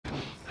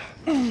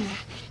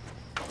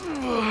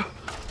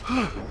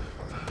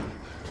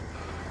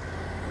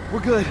We're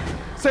good.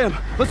 Sam,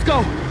 let's go.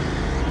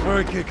 All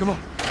right, kid, come on.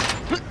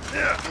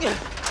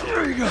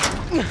 There you go.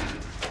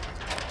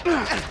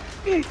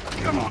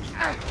 Come on.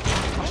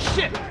 Oh,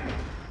 shit.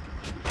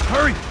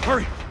 Hurry,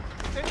 hurry.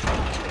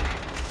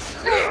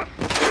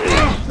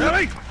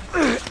 Ellie!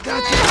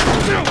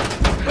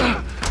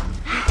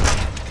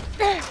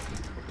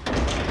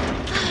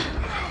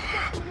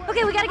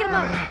 Okay, we gotta get him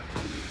out.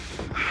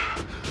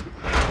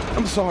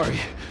 I'm sorry.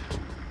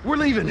 We're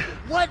leaving.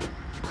 What?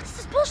 What's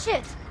this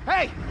bullshit?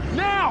 Hey,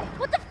 now!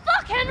 What the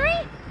fuck,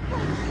 Henry?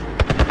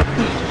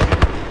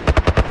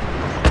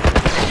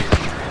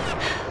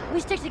 We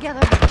stick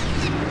together.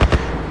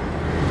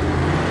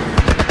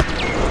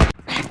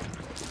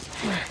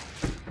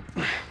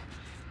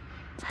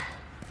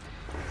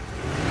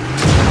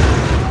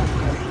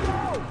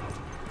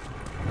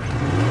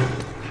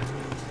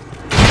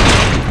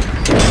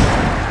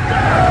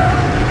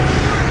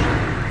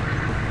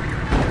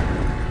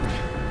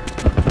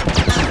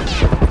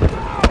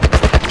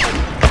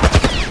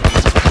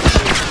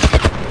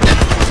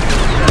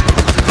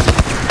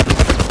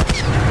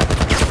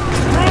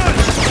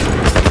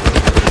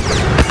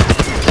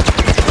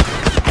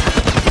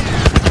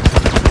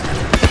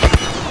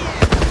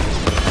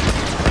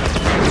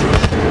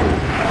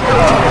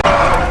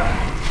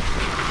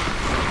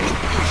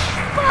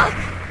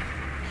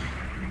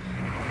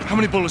 How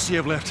many bullets do you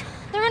have left?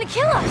 They're gonna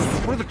kill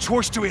us. What other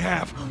choice do we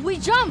have? We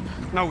jump.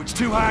 No, it's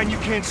too high and you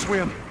can't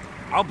swim.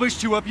 I'll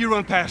boost you up, you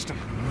run past them.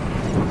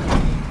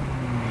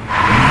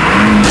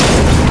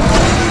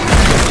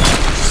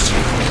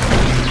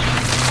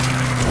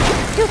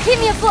 You'll keep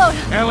me afloat.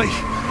 Ellie!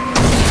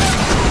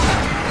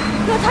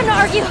 No time to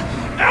argue.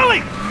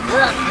 Ellie!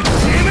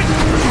 Damn it!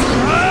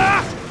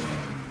 Ah!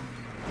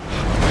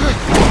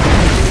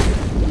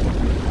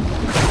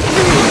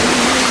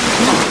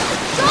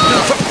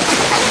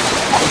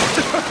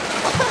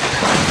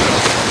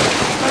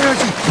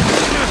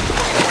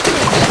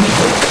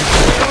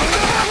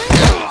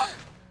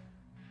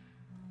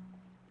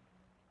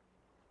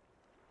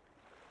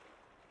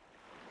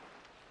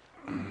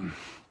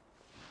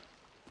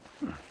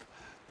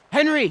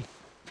 Henry!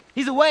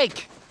 He's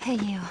awake! Hey,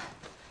 you.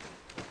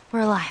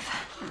 We're alive.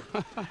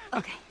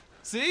 Okay.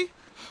 See?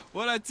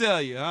 What'd I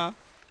tell you, huh?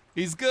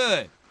 He's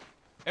good.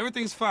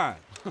 Everything's fine.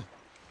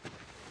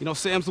 You know,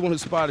 Sam's the one who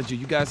spotted you.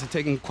 You guys are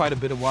taking quite a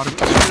bit of water.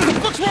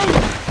 What's wrong?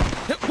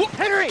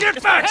 Henry!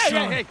 Get back, hey,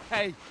 son!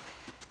 hey.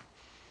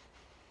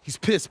 He's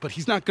pissed, but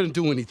he's not gonna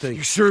do anything.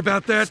 You sure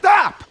about that?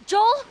 Stop!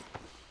 Joel?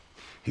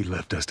 He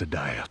left us to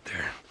die out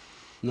there.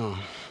 No,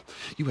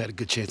 you had a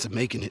good chance of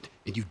making it,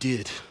 and you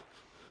did.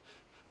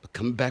 But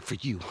coming back for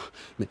you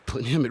meant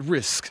putting him at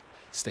risk.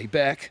 Stay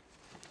back.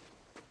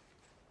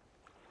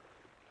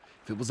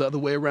 If it was the other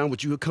way around,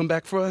 would you have come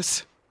back for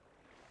us?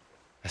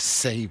 I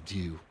saved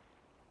you.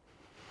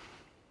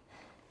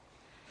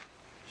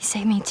 He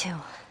saved me too.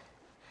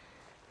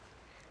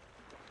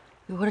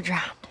 We would have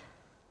drowned.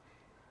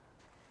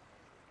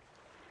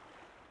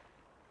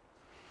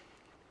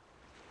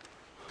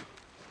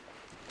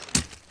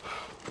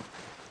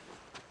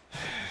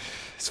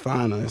 It's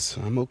fine,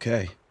 I'm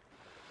okay.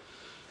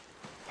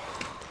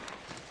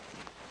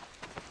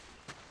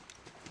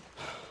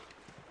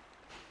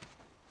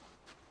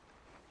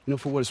 You know,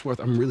 for what it's worth,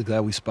 I'm really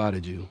glad we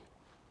spotted you.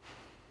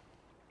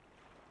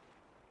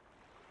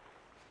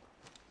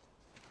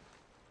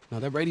 Now,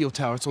 that radio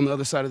tower, it's on the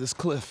other side of this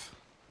cliff.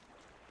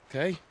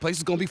 Okay? Place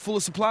is gonna be full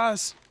of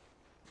supplies.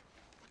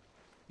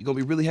 You're gonna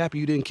be really happy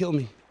you didn't kill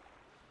me.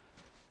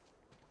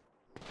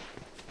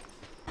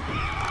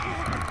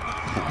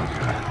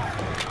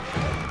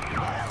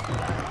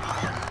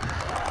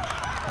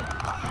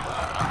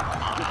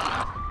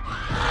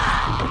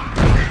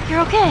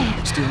 You're okay.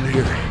 Still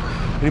here.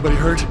 Anybody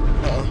hurt?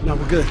 No,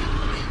 we're good.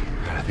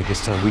 I think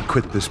it's time we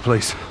quit this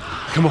place.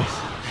 Come on.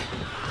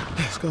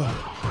 Let's go.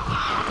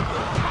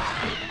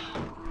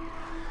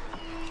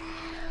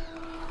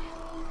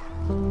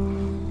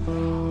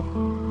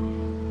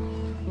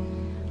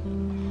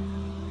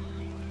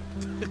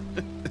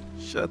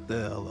 Shut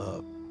the hell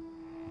up.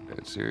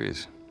 Dead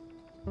serious.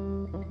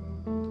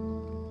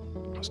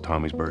 It was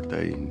Tommy's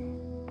birthday,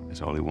 and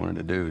that's all he wanted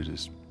to do is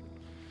just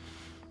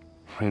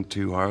rent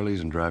 2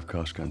 Harleys and drive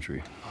cross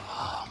country.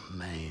 Oh,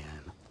 man.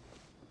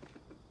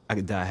 I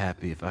could die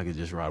happy if I could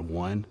just ride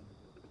one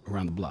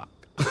around the block.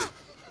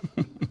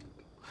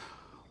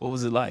 What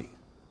was it like? It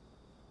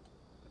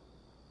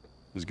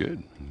was good.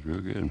 It was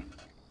real good.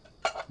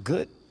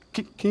 Good?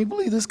 Can you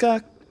believe this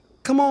guy?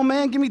 Come on,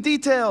 man, give me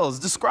details.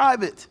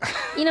 Describe it.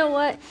 You know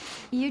what?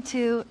 You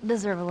two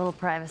deserve a little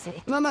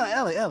privacy. No,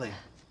 Ellie.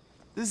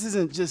 This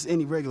isn't just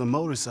any regular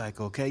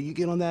motorcycle, okay? You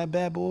get on that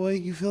bad boy,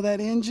 you feel that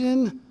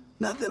engine?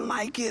 Nothing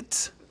like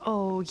it.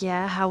 Oh,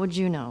 yeah? How would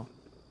you know?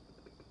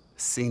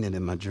 Seen it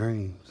in my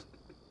dreams.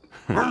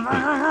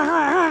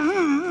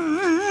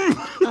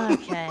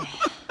 Okay.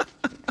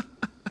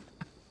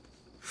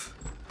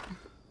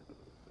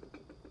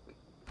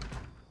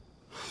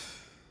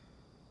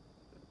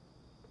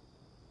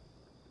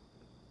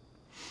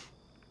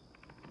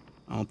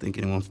 I don't think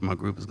anyone from my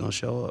group is gonna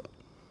show up.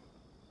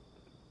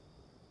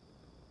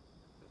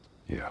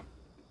 Yeah.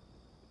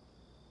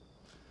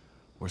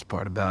 Worst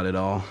part about it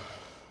all,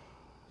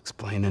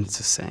 explaining it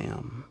to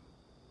Sam.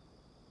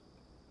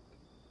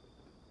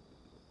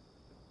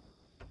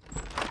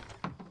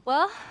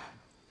 Well,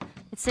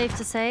 it's safe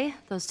to say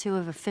those two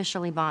have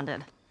officially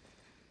bonded.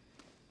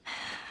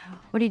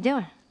 What are you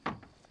doing?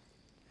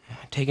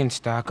 Taking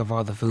stock of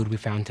all the food we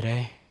found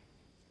today.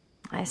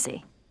 I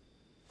see.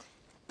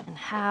 And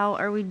how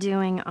are we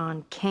doing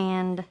on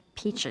canned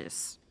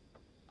peaches?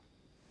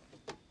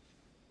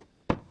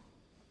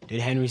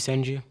 Did Henry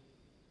send you?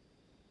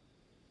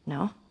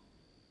 No?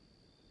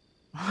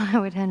 Why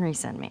would Henry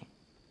send me?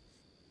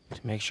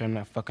 To make sure I'm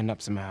not fucking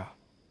up somehow.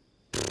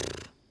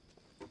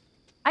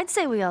 I'd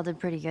say we all did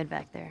pretty good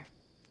back there.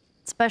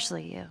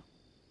 Especially you.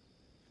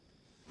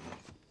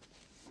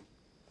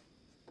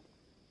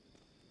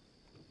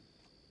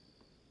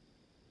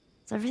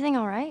 Is everything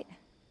all right?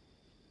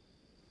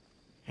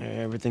 Yeah,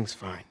 everything's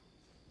fine.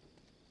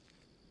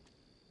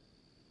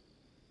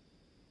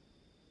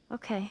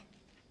 Okay.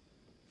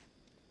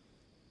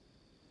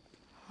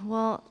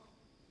 Well,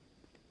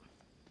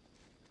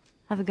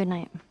 have a good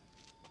night.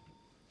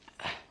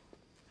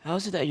 How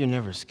is it that you're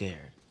never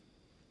scared?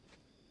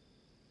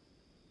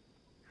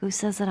 Who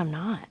says that I'm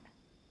not?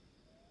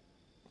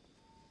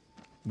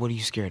 What are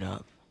you scared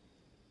of?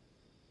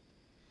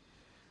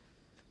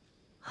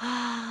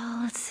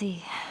 Let's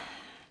see.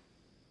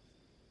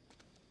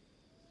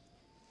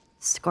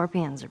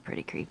 Scorpions are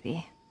pretty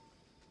creepy.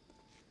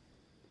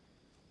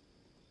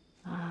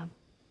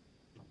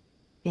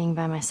 Being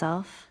by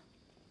myself.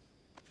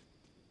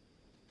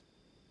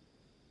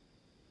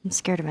 I'm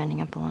scared of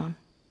ending up alone.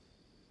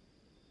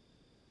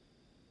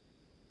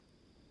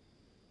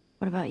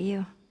 What about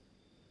you?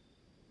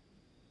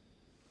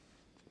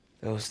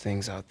 Those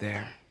things out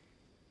there.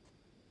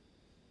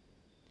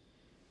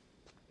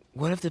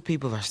 What if the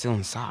people are still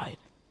inside?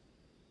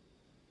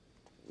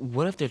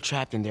 What if they're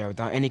trapped in there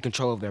without any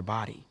control of their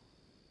body?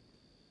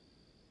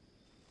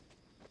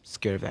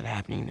 Scared of that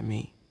happening to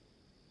me.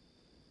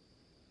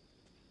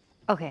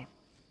 Okay.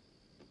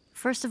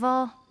 First of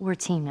all, we're a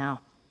team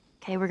now.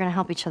 Okay, we're gonna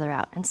help each other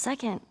out. And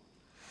second,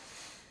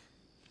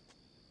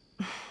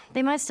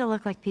 they might still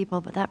look like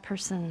people, but that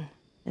person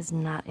is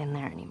not in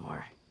there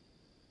anymore.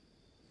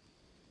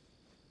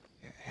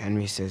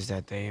 Henry says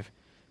that they've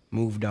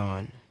moved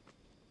on.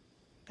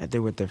 That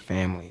they're with their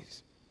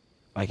families,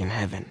 like in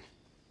heaven.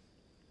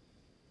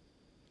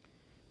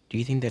 Do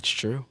you think that's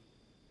true?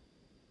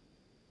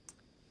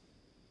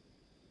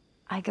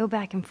 I go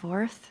back and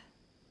forth.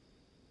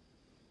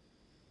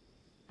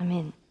 I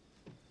mean,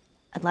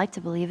 I'd like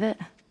to believe it.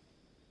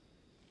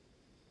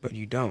 But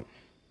you don't.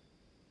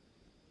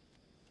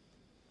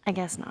 I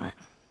guess not.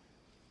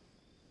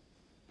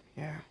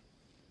 Yeah.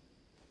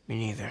 Me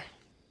neither.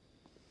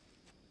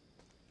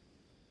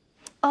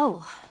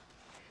 Oh.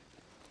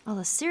 All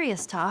the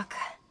serious talk.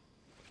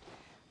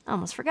 I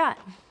almost forgot.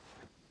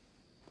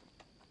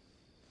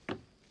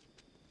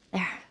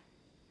 There.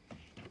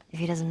 If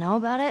he doesn't know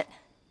about it,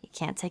 he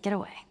can't take it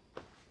away.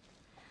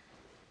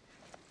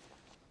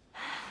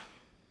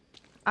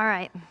 All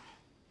right.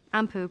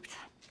 I'm pooped.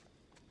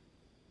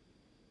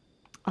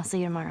 I'll see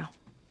you tomorrow.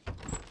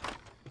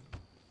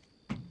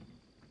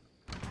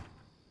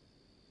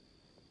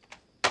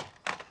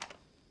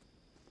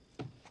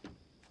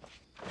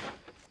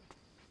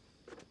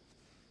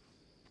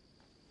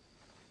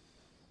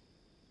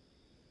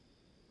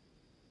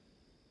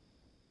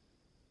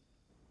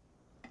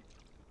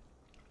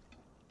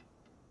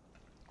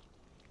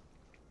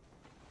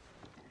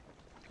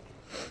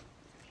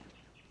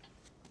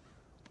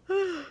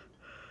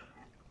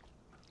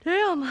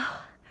 Damn,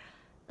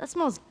 that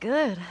smells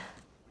good.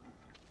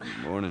 Good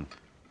morning.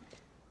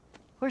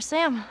 Where's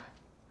Sam?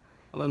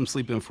 I let him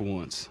sleep in for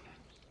once.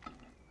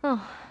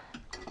 Oh,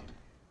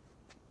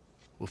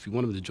 Well, if you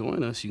want him to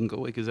join us, you can go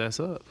wake his ass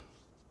up.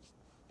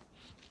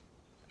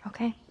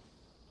 okay.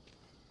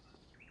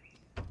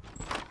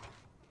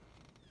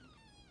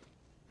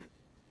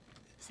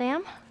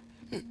 Sam?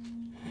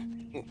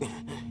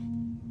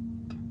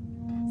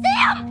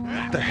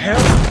 The hell?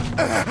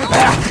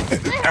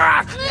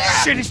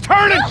 Shit, he's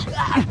turning!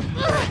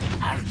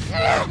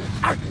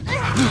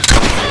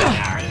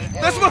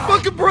 That's my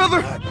fucking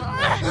brother!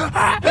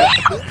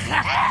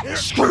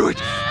 Screw it!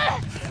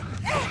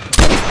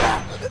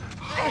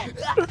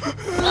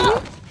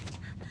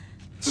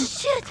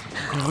 Shit!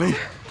 Ellie?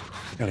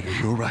 Ellie, are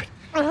you all right?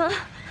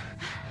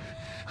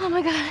 Oh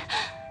my god.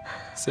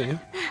 Sam?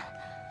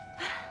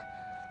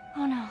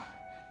 Oh no.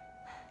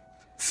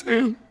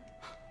 Sam?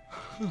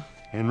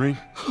 Henry?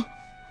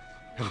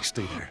 Ellie,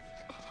 stay there.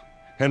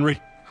 Henry?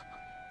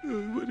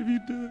 What have you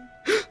done?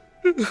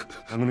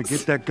 I'm gonna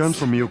get that gun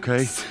from you,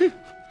 okay?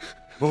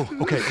 Oh,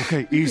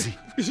 okay, easy.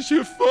 It's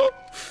your fault.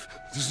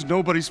 This is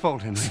nobody's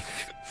fault, Henry.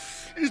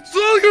 It's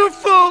all your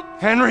fault!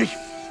 Henry!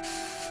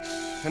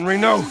 Henry,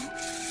 no!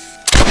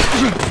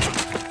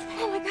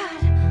 Oh my god.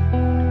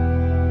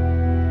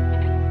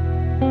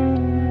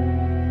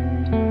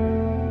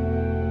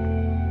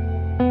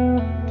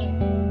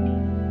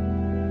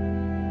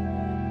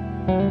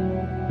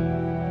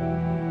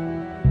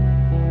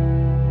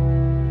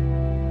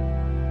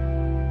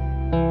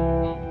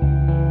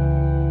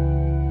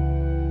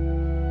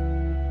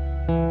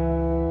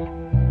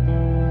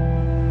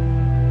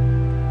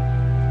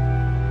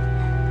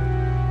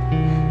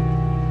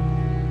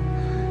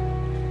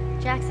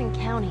 Jackson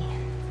County.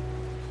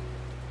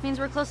 Means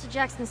we're close to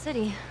Jackson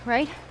City,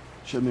 right?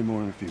 Should be more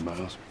than a few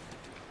miles.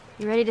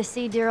 You ready to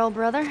see dear old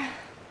brother?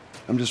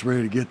 I'm just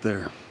ready to get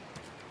there.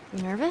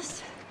 You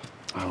nervous?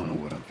 I don't know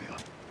what I'm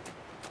feeling.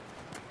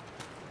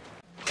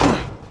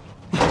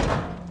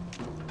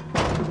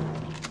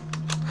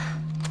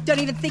 Don't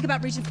even think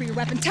about reaching for your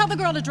weapon. Tell the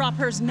girl to drop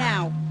hers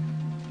now.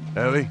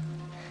 Ellie,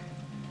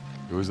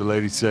 do as the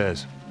lady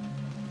says.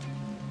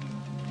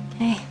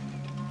 Hey.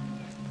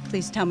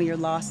 Please tell me you're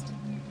lost.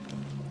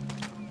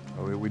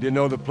 Oh, we didn't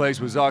know the place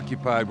was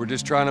occupied. We're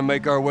just trying to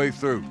make our way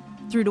through.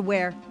 Through to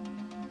where?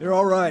 They're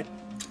all right.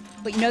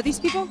 But you know these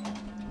people?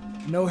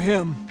 Know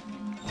him.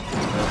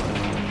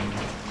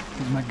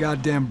 He's my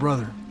goddamn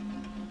brother.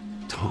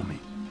 Tommy.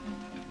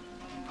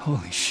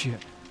 Holy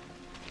shit.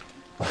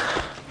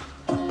 How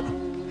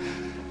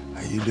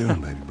you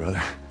doing, baby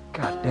brother?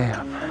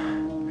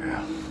 Goddamn.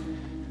 Yeah.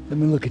 Let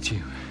me look at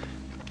you.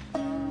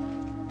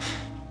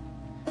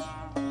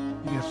 You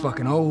get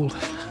fucking old.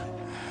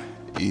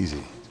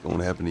 Easy. It's going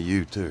to happen to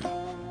you, too.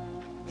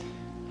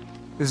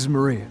 This is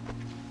Maria.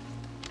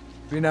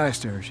 Be nice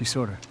to her. She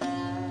sort of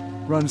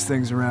runs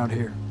things around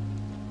here.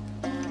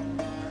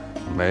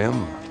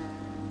 Ma'am,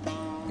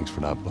 thanks for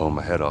not blowing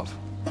my head off.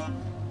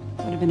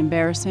 Would have been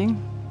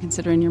embarrassing,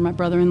 considering you're my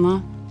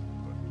brother-in-law.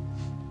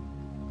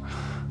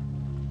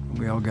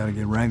 We all gotta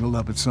get wrangled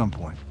up at some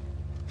point.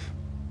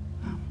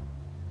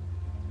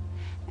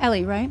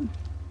 Ellie, right?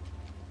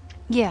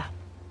 Yeah.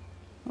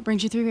 What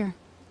brings you through here?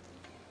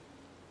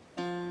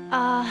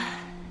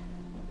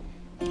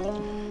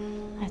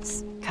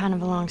 That's kind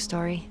of a long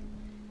story.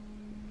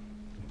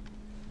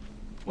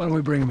 Why don't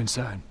we bring him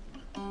inside?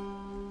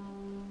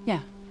 Yeah.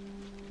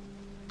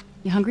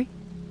 You hungry?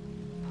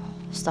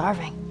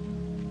 Starving.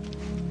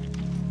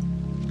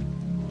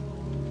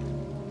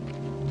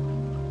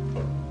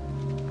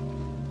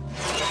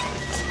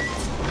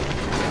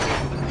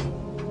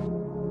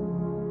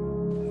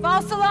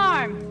 False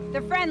alarm!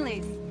 They're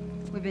friendlies.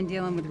 We've been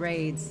dealing with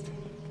raids.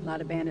 A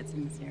lot of bandits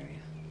in this area.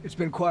 It's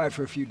been quiet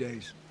for a few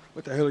days.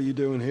 What the hell are you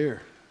doing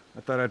here? I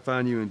thought I'd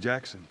find you in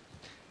Jackson.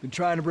 Been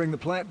trying to bring the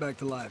plant back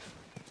to life.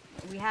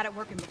 We had it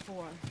working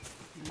before,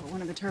 but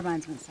one of the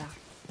turbines went south.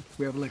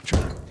 We have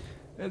electricity.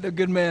 They're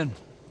good men.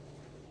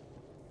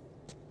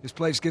 This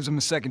place gives them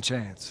a second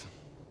chance.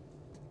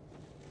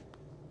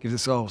 Gives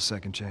us all a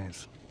second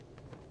chance.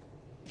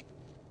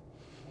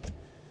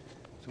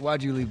 So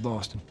why'd you leave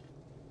Boston?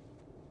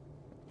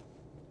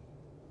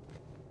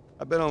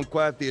 I've been on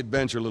quite the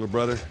adventure, little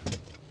brother.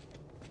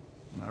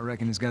 I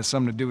reckon it's got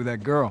something to do with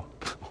that girl.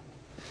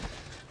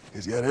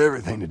 It's got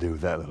everything to do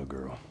with that little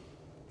girl.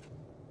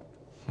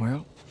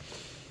 Well,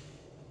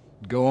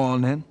 go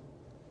on then.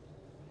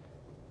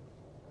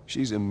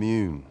 She's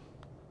immune.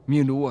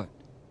 Immune to what?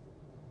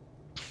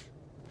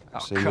 Oh,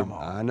 Seen come her,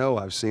 on. I know,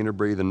 I've seen her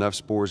breathe enough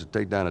spores to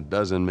take down a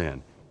dozen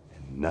men.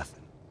 And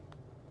nothing.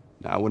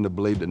 Now, I wouldn't have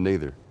believed it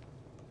neither.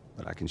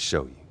 But I can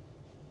show you.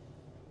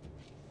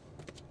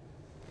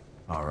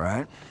 All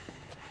right.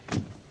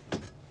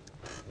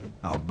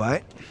 I'll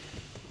bite.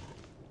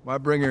 Why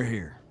bring her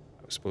here?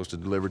 I was supposed to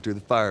deliver to the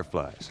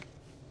Fireflies.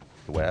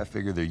 The way I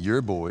figure they're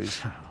your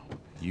boys.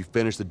 You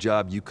finish the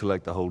job, you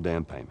collect the whole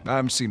damn payment. I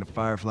haven't seen a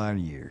Firefly in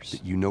years.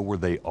 You know where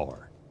they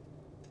are.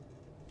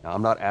 Now,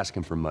 I'm not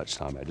asking for much,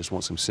 Tommy. I just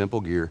want some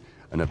simple gear,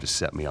 enough to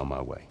set me on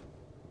my way.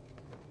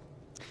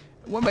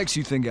 What makes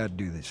you think I'd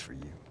do this for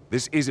you?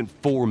 This isn't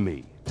for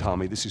me,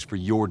 Tommy. This is for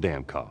your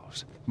damn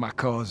cause. My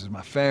cause is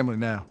my family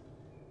now.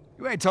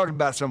 You ain't talking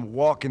about some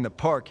walk in the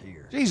park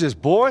here. Jesus,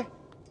 boy.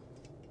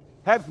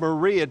 Have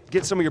Maria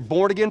get some of your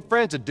born-again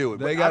friends to do it.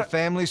 They got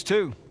families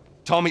too.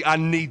 Tommy, I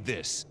need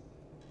this.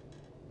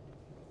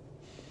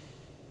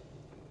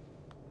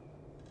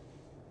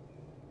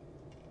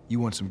 You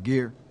want some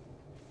gear?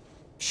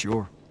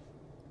 Sure.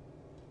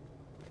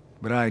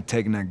 But I ain't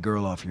taking that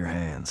girl off your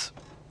hands.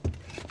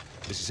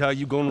 This is how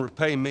you gonna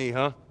repay me,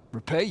 huh?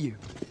 Repay you?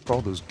 For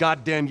all those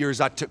goddamn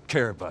years I took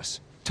care of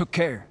us. Took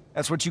care.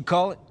 That's what you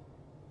call it?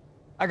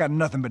 I got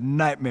nothing but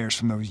nightmares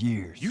from those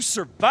years. You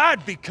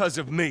survived because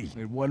of me.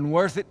 It wasn't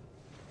worth it?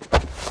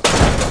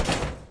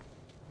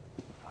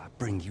 I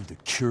bring you the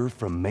cure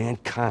from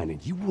mankind,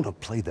 and you want to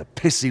play the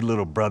pissy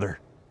little brother.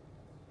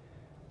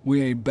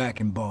 We ain't back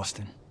in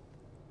Boston.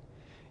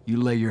 You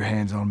lay your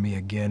hands on me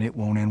again, it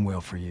won't end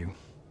well for you.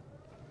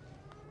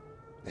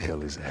 The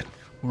hell is that?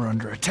 We're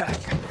under attack.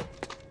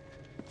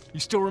 You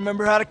still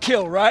remember how to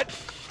kill, right?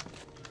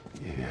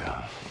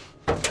 Yeah.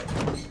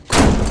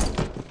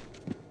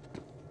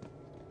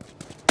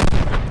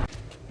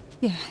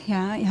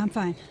 Yeah, I'm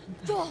fine.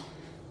 Oh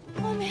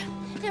man,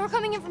 they were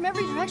coming in from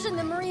every direction.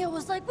 Then Maria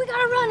was like, "We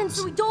gotta run!" And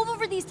so we dove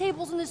over these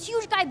tables, and this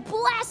huge guy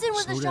blasted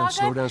with a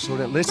shotgun. Slow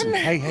down. Listen,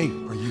 hey,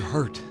 are you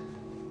hurt?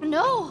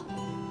 No.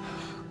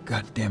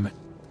 God damn it.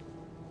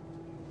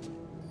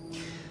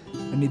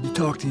 I need to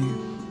talk to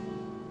you.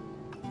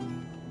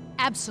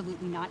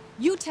 Absolutely not.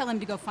 You tell him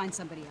to go find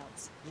somebody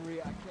else.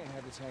 Maria, I can't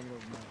have this hanging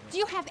over my head. Do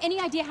you have any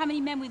idea how many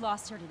men we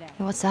lost here today?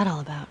 Hey, what's that all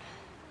about?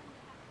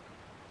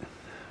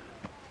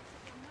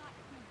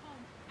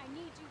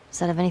 Does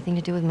that have anything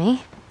to do with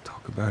me? Talk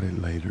Talk about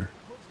it later.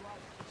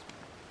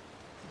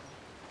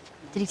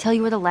 Did he tell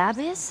you where the lab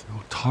is?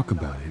 We'll talk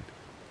about it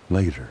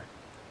later.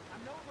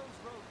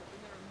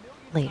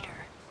 Later.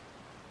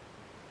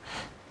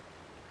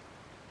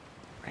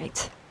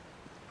 Right.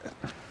 It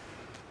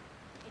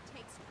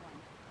takes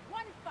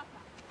one fuck up.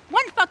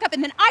 One fuck up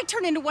and then I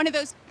turn into one of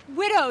those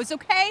widows,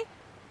 okay?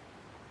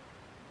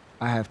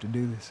 I have to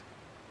do this.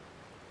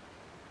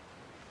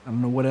 I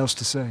don't know what else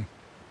to say.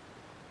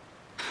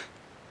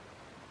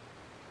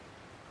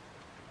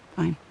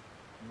 Fine.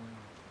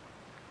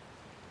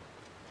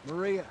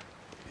 Maria.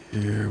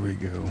 Here we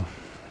go.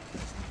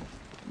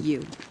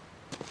 You.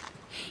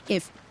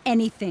 If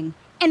anything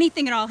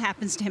at all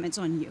happens to him, it's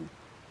on you.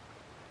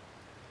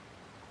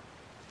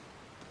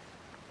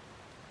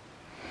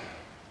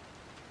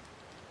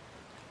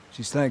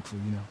 She's thankful,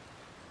 you know.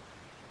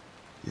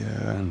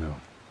 Yeah, I know.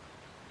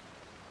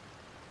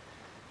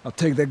 I'll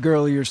take that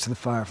girl of yours to the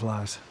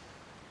Fireflies.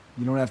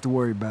 You don't have to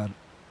worry about it.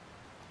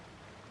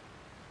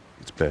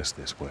 It's best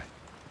this way.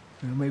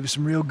 Well, maybe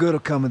some real good will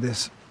come of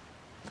this.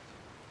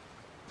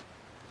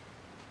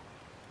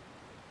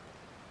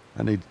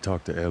 I need to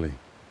talk to Ellie.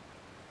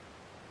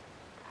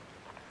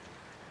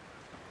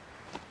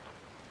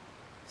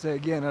 Say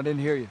again, I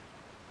didn't hear you.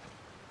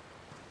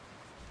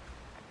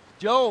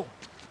 Joel!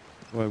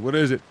 Wait, what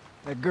is it?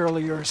 That girl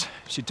of yours.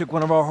 She took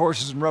one of our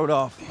horses and rode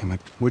off. Damn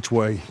it. Which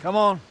way? Come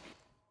on.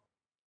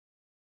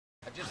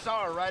 I just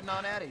saw her riding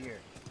on out of here.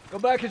 Go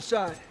back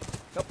inside.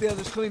 Help the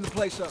others clean the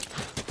place up.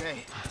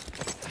 Okay.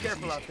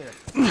 Careful out there.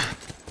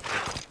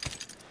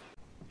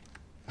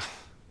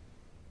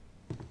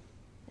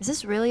 Is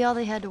this really all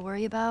they had to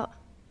worry about?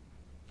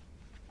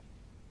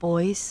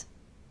 Boys,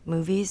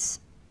 movies,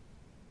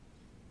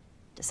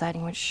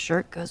 deciding which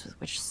shirt goes with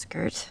which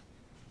skirt.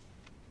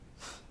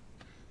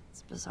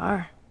 It's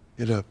bizarre.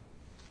 Get up.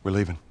 We're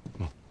leaving.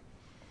 Come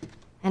on.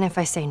 And if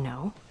I say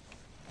no?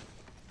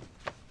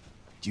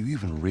 Do you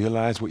even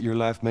realize what your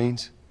life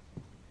means?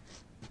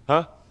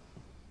 Huh?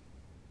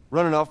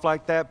 Running off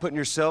like that, putting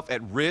yourself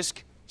at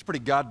risk? It's pretty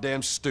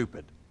goddamn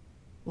stupid.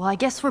 Well, I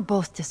guess we're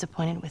both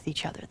disappointed with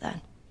each other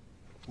then.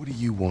 What do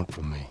you want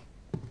from me?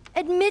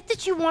 Admit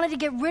that you wanted to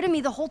get rid of me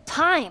the whole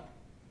time.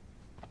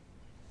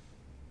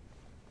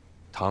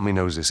 Tommy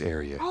knows this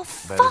area Oh,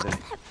 better fuck than...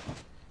 that.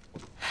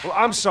 Well,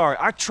 I'm sorry.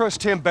 I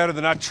trust him better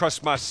than I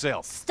trust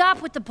myself.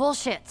 Stop with the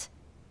bullshit.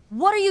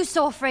 What are you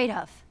so afraid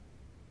of?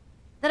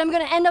 That I'm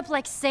gonna end up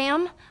like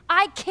Sam?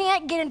 I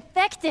can't get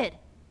infected.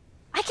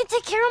 I can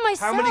take care of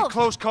myself. How many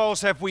close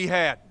calls have we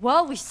had?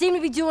 Well, we seem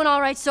to be doing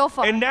all right so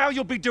far. And now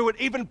you'll be doing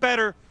even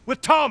better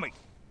with Tommy.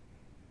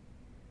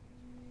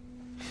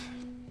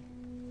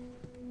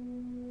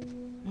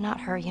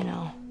 Not her, you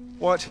know.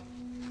 What?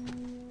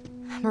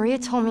 Maria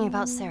told me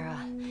about Sarah.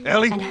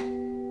 Ellie? And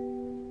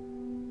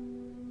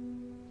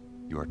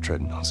You are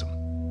treading on some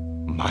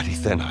mighty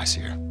thin ice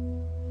here.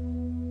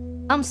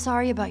 I'm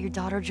sorry about your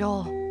daughter,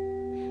 Joel.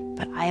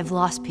 But I have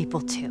lost people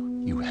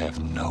too. You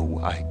have no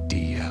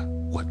idea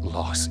what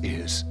loss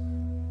is.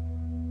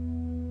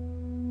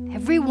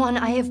 Everyone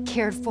I have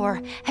cared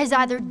for has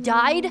either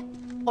died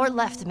or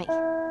left me.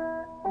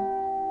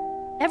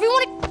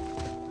 Everyone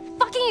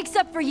fucking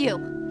except for you.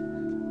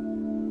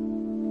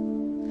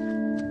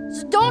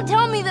 So don't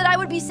tell me that I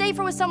would be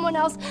safer with someone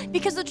else,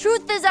 because the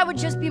truth is I would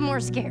just be more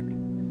scared.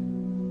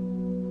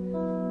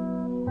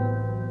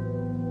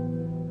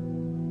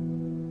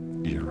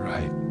 You're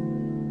right.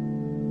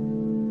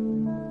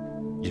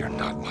 You're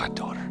not my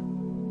daughter.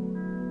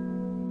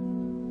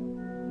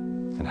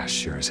 And I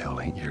sure as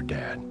hell ain't your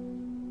dad.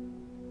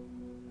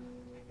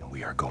 And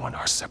we are going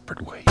our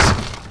separate ways.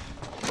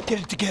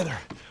 Get it together.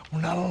 We're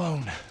not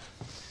alone.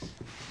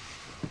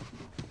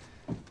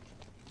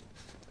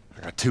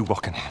 I got two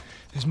walking in.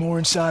 There's more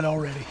inside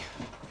already.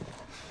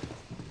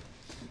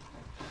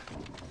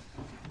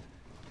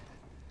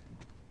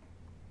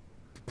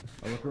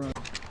 I'll look around.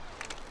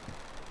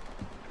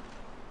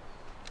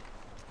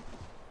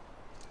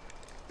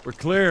 We're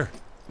clear.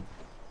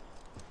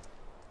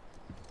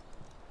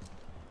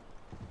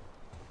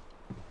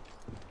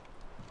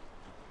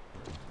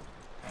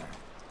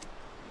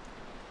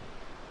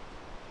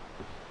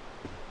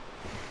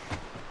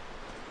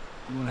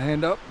 You want a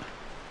hand up?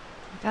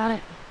 Got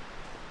it.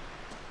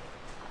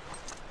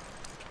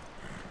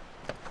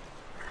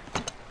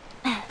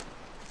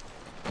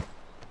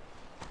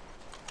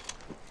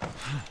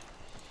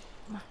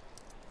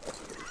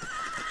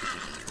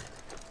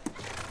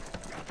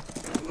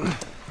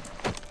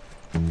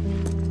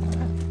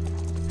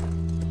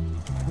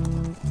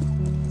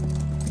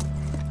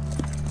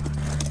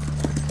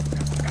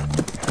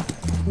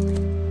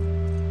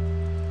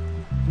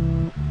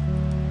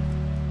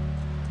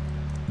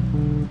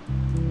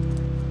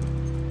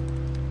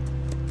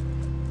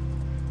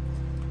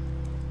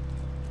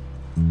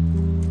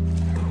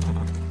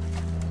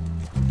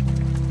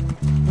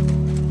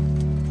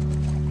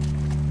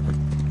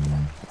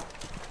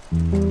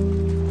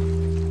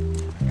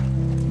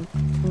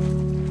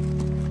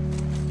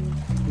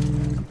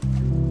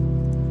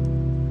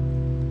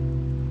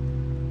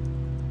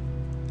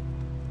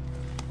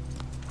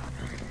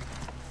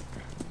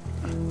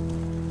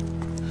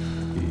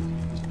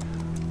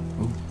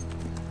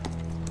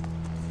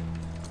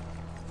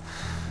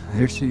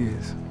 There she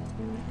is.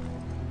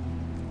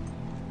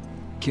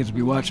 Kids will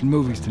be watching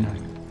movies tonight.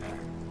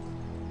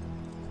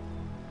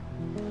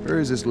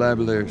 Where is this lab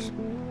of theirs?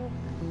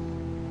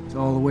 It's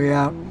all the way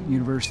out,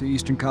 University of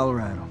Eastern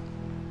Colorado.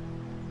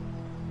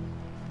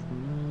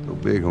 Go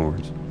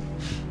Bighorns.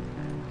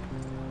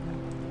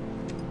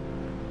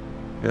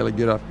 Ellie,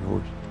 get off your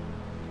horse.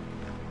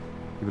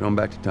 Give it on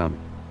back to Tommy.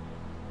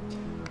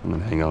 I'm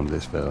gonna hang on to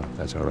this fella, if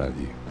that's all right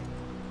with you.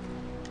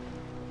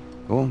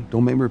 Go on,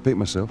 don't make me repeat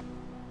myself.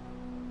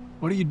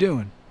 What are you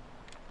doing?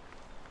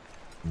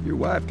 Your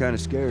wife kind of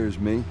scares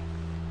me.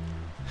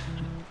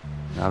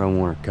 I don't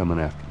want her coming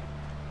after me.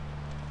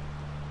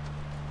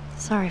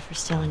 Sorry for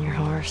stealing your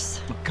horse.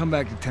 Look, come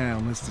back to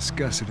town. Let's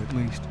discuss it at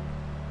least.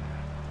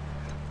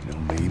 You know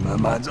me, my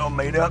mind's all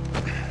made up.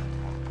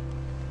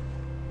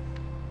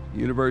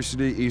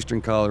 University,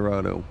 Eastern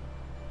Colorado.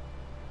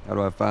 How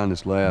do I find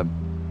this lab?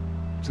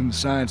 It's in the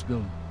science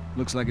building.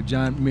 Looks like a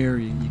giant mirror.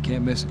 You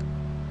can't miss it.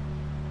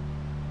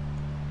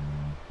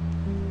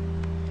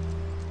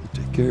 You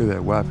take care of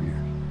that wife of yours.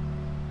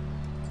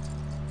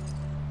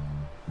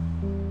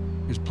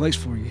 There's a place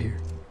for you here,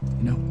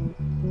 you know?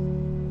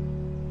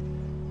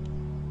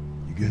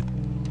 You good?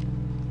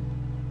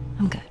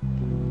 I'm good.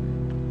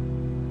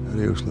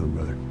 Adios, little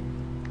brother.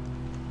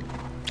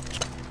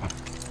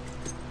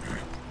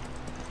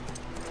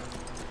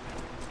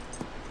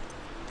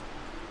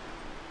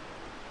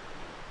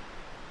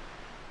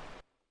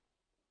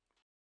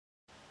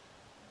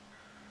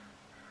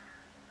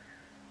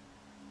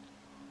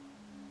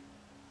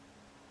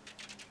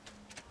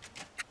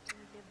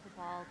 Give the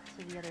ball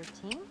to the other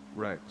team?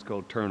 Right, it's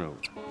called turnover.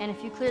 And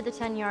if you clear the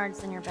 10 yards,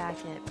 then you're back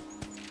at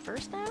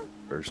first down?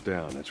 First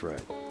down, that's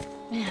right.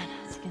 Man,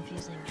 that's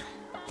confusing.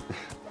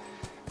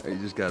 Hey, you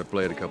just gotta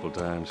play it a couple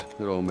times.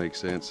 It all makes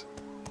sense.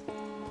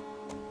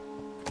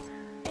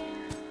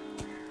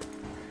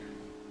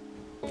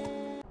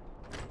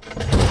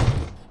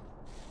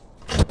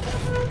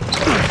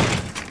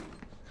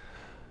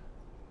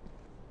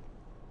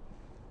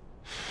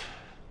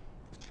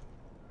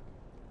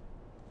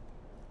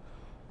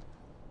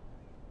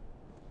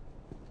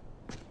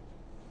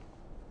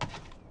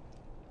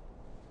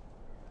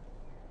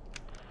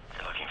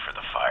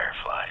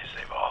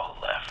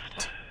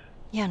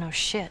 Yeah, no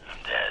shit. I'm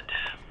dead.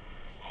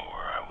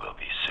 Or I will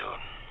be soon.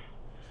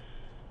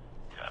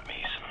 Got me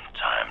some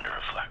time to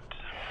reflect.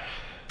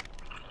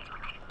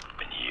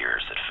 Been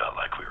years that felt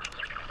like we were...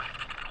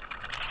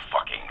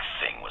 Fucking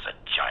thing was a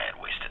giant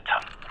waste of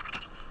time.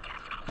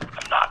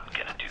 I'm not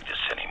gonna do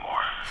this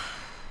anymore.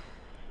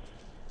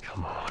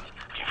 Come on.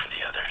 Looking for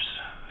the others.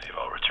 They've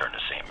all returned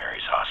to St.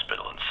 Mary's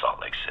Hospital in Salt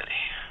Lake City.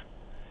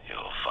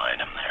 You'll find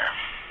them there.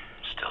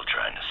 Still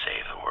trying to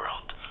save the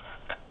world.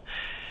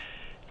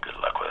 Good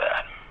luck with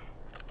that.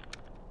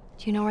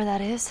 Do you know where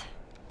that is?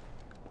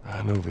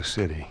 I know the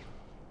city.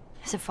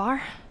 Is it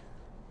far?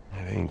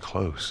 It ain't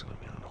close. I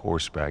mean, on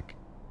horseback.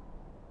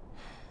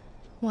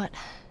 What?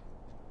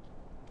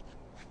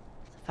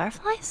 The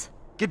fireflies?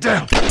 Get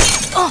down!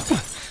 Oh!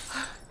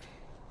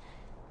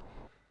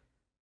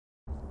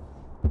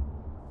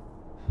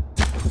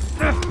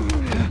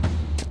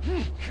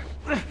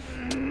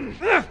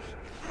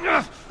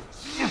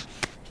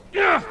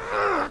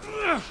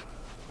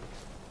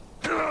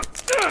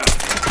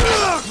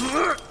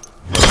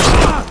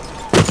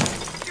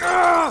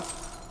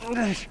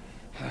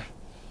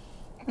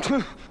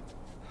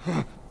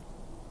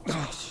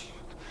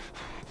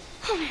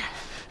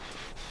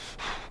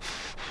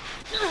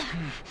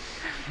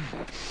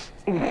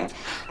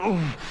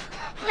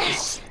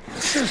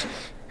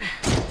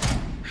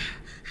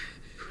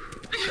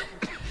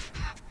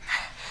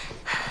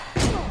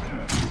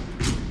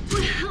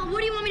 What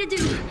do you want me to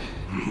do?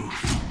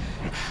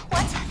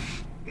 What?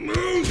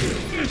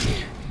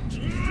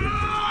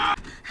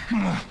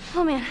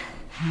 Oh man.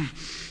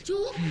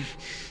 Joel?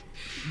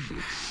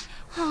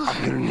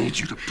 I'm gonna need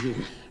you to pull.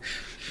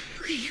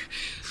 Okay.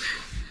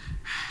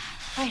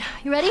 All right,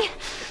 you ready?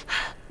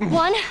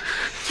 1,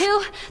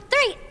 2,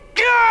 3.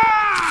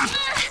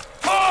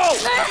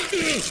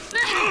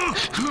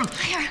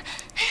 Here.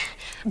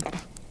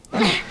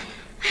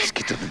 Let's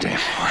get to the damn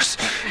horse.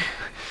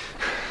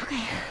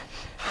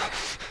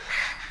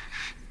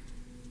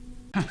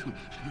 Okay.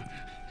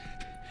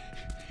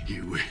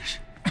 You wish.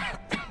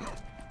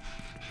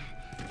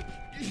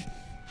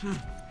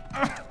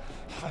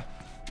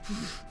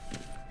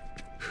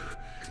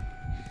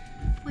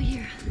 Wait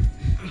here.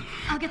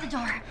 I'll get the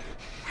door.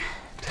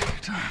 Take your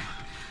time.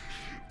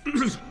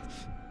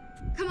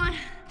 Come on.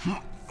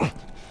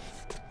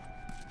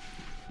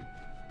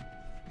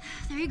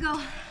 There you go.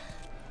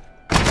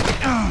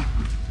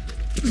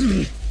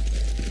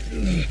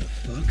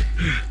 Fuck.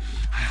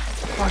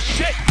 Oh,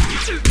 shit!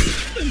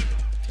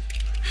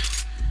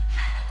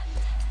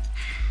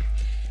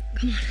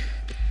 Come on.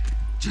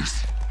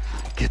 Just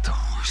get the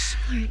horse.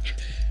 All right.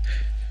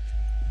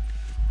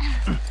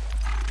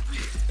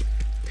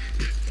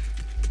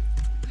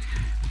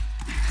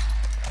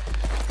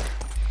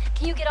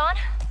 Can you get on?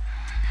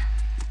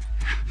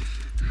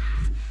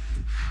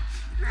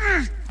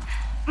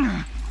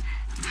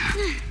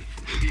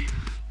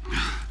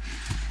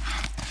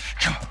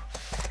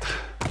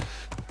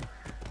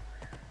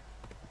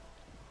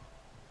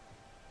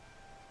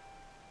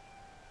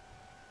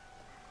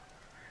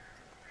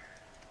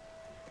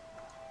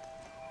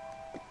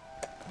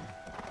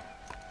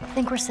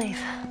 think we're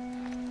safe.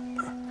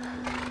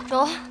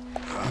 Joel?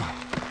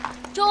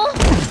 Joel?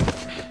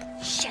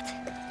 Shit.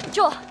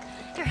 Joel,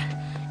 here.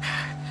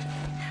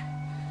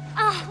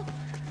 Oh,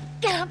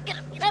 get up, get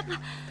up, get up.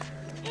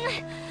 You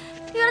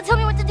gotta tell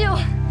me what to do.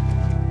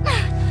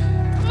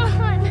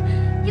 Come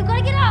on. You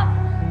gotta get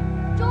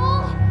up.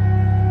 Joel?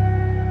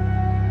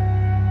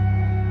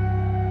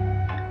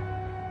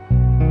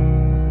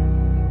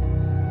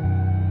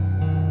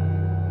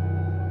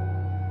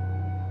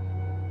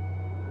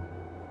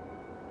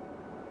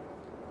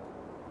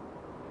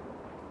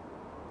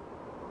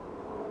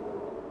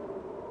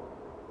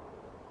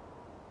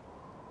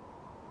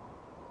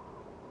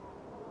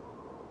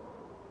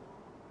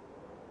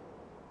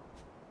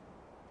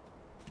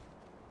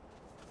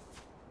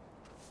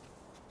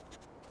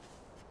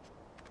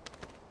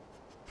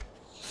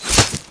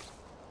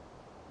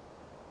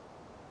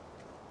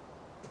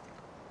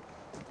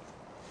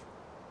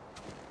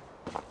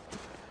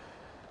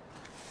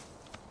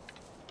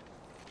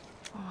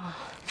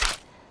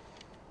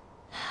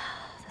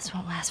 This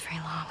won't last very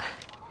long.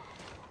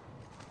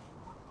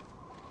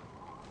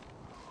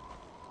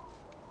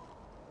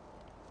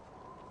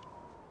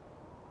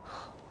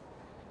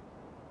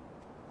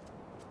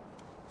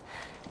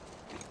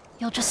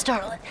 You'll just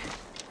startle it.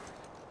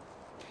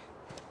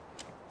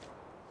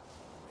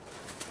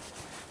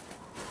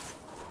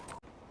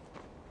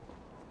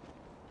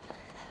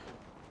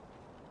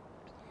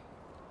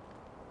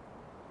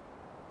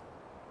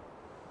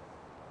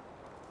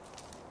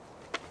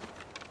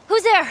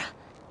 Who's there?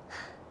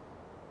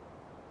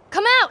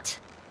 Come out!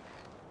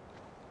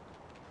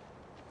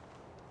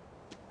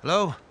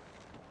 Hello?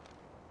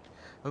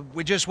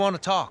 We just want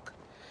to talk.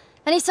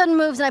 Any sudden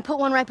moves and I put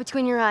one right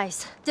between your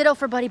eyes. Ditto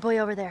for buddy boy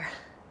over there.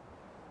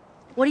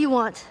 What do you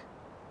want?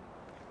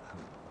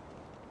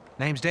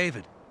 Name's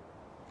David.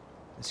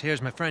 This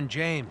here's my friend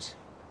James.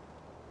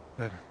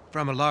 We're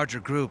from a larger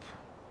group.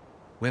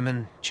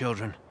 Women,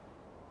 children.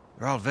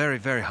 They're all very,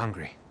 very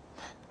hungry.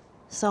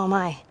 So am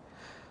I.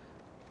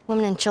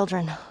 Women and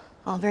children,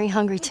 all very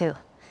hungry too.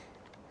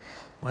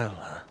 Well,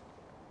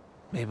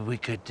 maybe we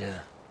could,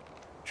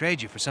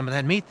 trade you for some of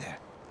that meat there.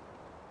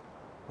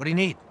 What do you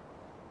need?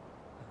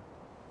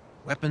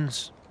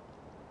 Weapons?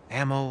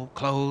 Ammo?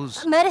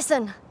 Clothes?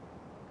 Medicine!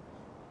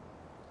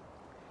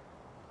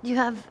 Do you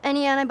have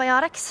any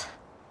antibiotics?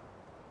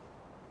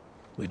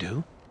 We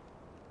do.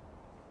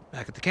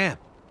 Back at the camp.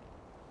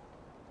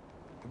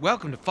 You're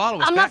welcome to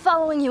follow us I'm back. not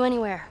following you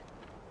anywhere.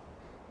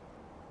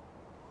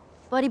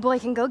 Buddy boy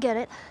can go get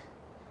it.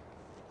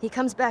 He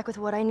comes back with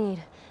what I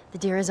need. The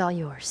deer is all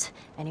yours.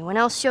 Anyone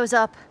else shows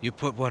up... You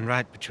put one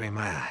right between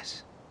my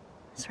eyes.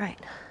 That's right.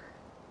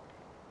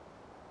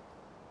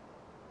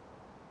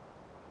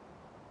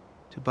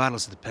 2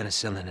 bottles of the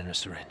penicillin in a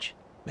syringe.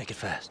 Make it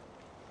fast.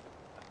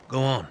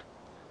 Go on.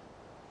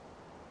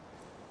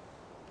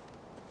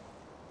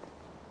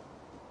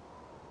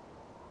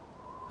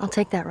 I'll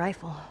take that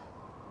rifle.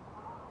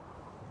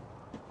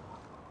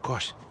 Of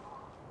course.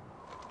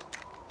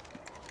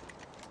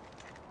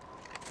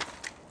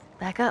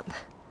 Back up.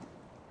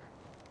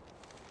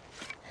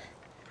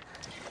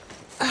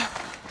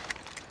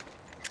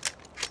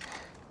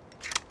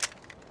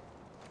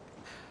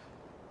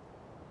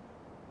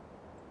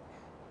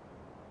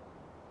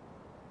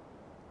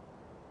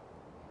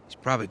 It's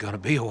probably gonna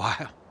be a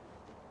while.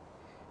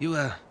 You,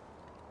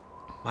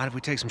 mind if we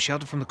take some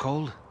shelter from the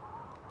cold?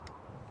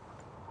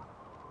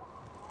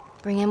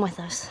 Bring him with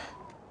us.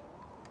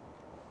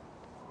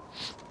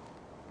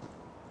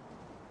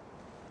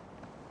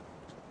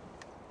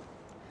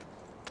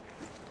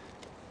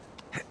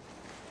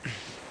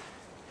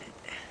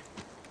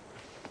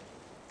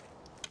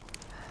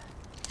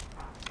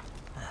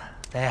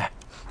 There.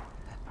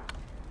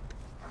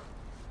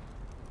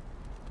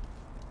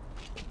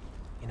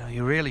 You know,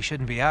 you really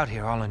shouldn't be out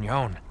here all on your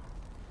own.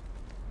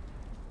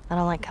 I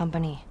don't like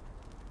company.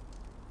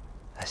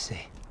 I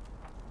see.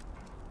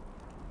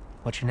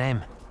 What's your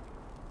name?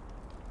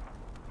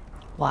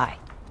 Why?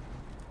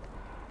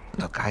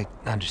 Look, I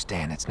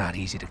understand it's not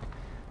easy to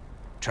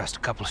trust a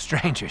couple of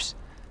strangers.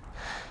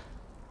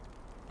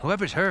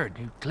 Whoever's hurt,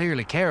 you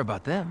clearly care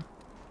about them.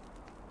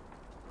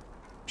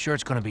 I'm sure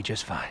it's gonna be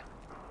just fine.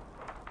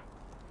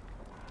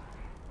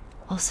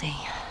 We'll see.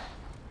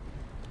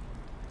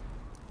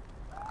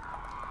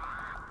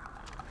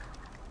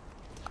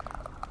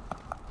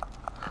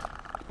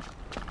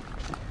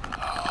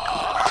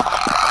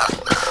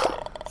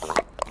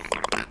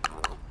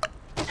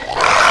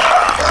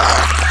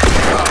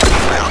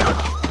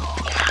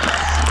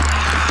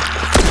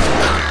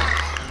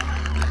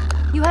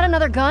 You had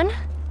another gun?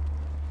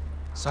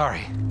 Sorry.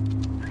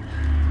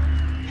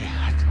 Hey,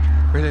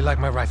 I'd really like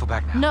my rifle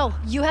back now. No,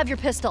 you have your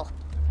pistol.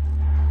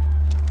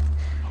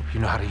 Hope you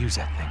know how to use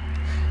that thing.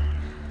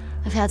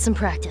 I've had some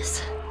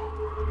practice.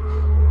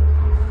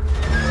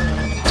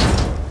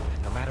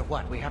 No matter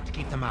what, we have to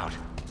keep them out.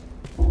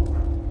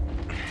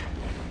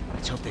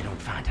 Let's hope they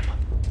don't find him.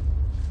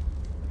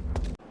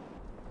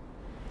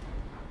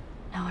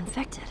 No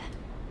infected.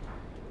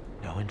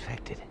 No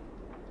infected.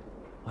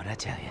 What'd I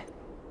tell you?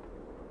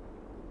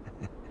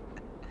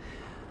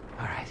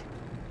 All right.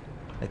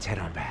 Let's head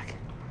on back.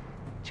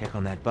 Check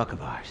on that buck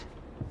of ours.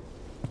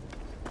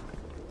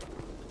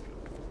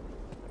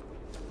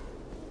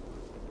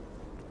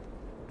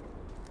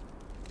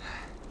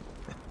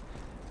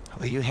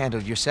 Well, you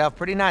handled yourself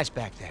pretty nice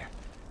back there.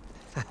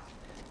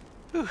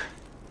 Whew.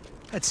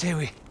 I'd say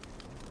we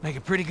make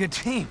a pretty good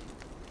team.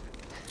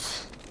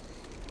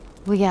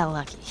 We got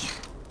lucky.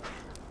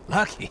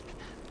 Lucky?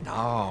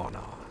 No.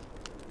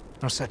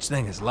 No such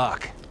thing as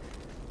luck.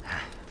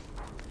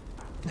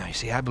 Now, you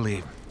see, I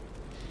believe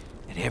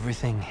that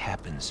everything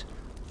happens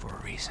for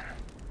a reason.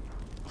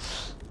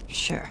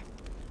 Sure.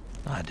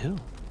 I do.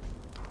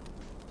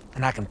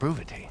 And I can prove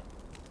it to you.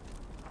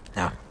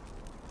 Now,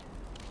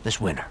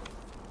 this winter,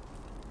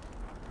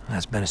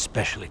 that's been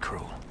especially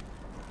cruel.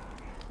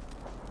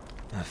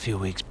 A few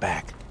weeks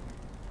back,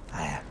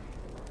 I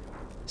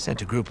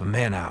sent a group of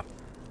men out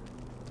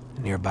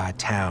to a nearby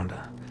town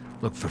to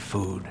look for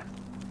food.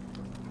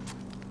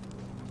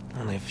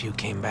 Only a few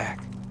came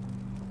back.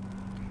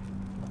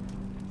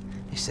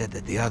 They said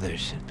that the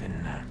others had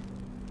been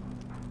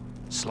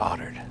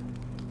slaughtered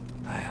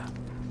by a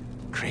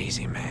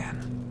crazy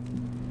man.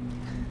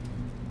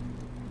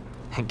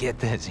 And get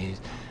this, he's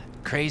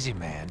a crazy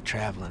man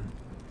traveling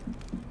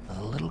with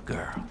a little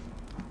girl.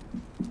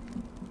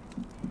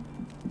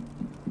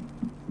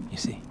 You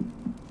see,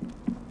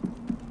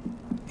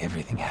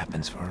 everything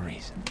happens for a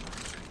reason.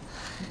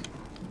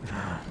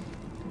 No.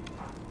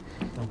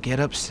 Don't get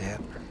upset.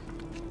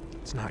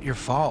 It's not your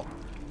fault.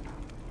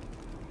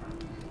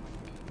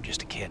 I'm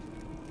just a kid.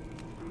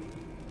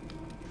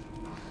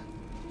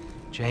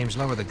 James,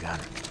 lower the gun.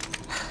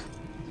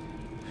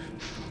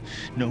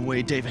 No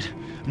way, David.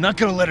 I'm not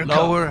gonna let her go.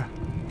 Lower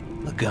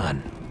the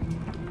gun.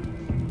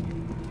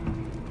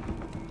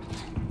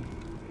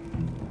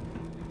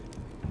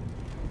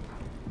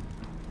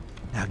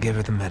 Now give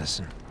her the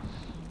medicine.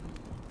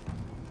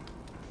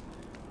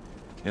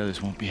 The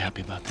others won't be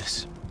happy about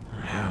this.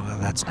 Yeah, well,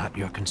 that's not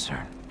your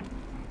concern.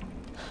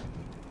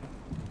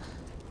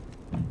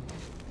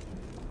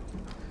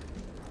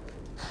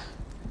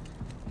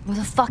 Move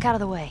the fuck out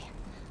of the way.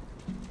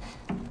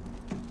 You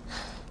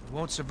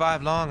won't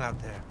survive long out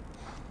there.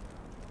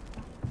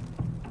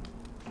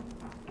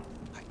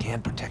 I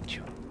can protect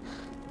you.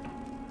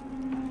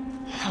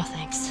 No,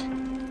 thanks.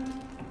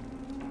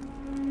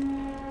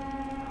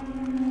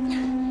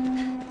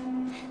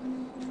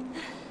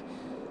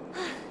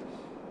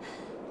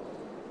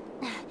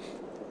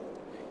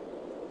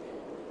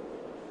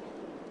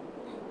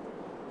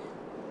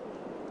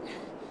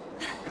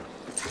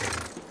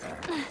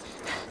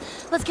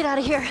 Let's get out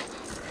of here.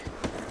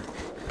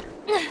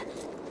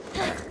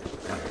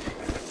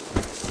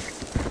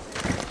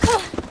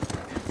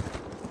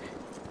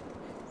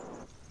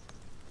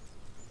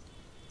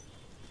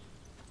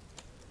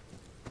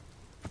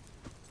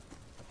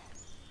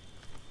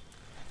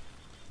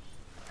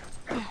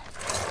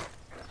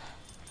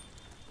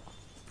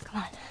 Come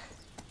on.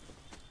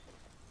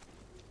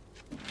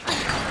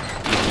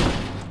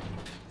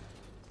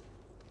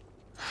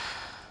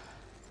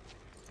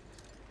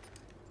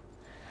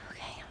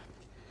 Okay.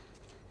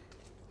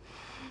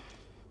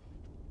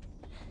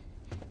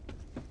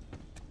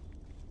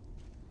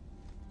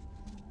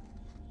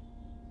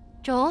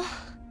 Joel?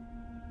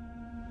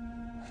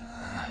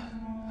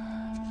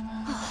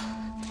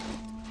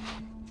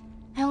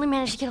 I only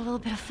managed to get a little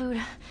bit of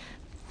food.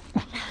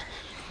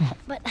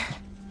 But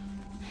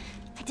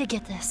I did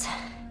get this.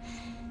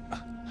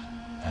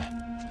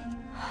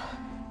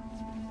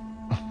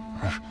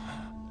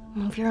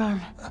 Move your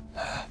arm.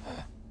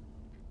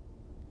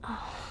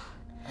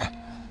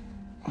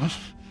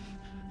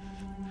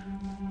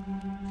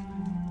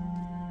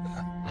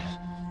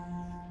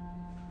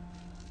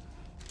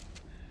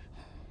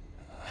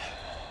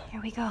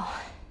 Here we go.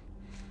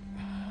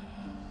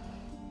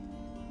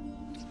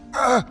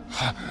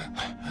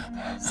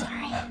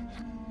 Sorry.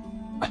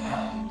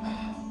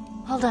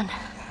 Hold on.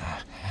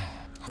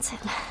 That's it.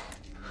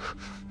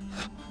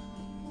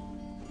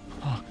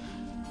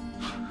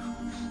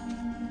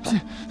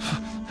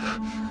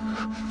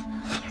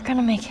 You're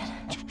gonna make it.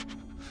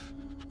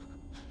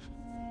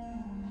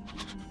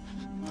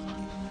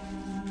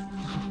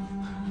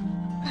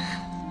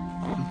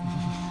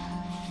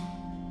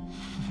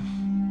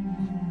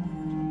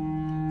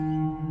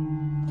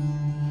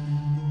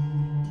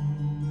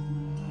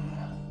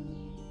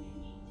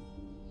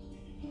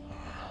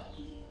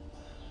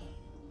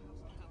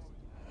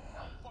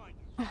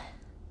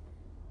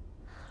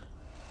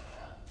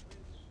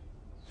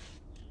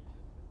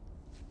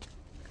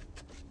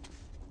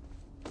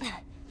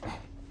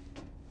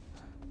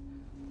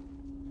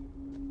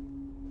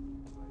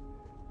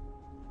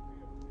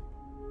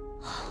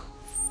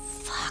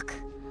 Fuck.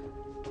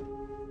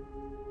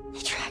 They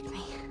tracked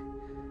me.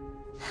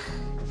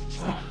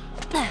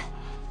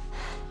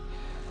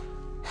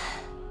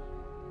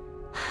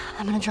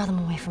 I'm gonna draw them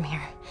away from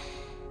here.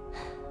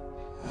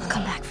 I'll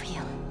come back for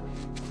you.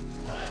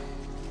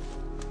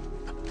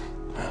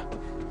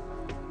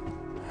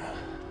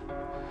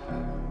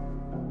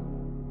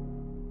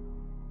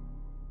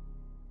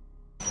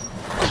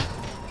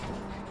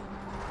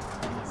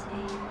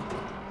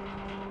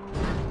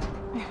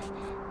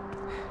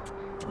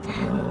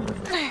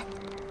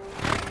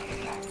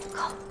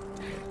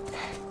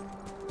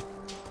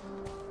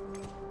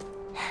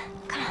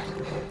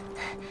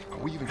 Are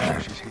we even sure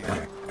she's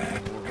here?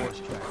 More horse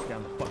tracks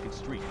down the fucking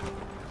street.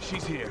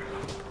 She's here.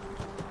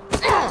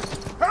 Hey,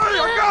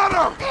 I got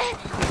her!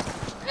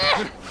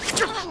 Get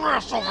your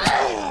ass over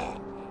here!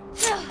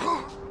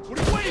 What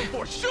are you waiting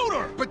for? Shoot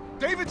her! But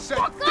David said...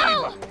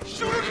 Go!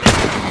 Shoot her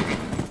now!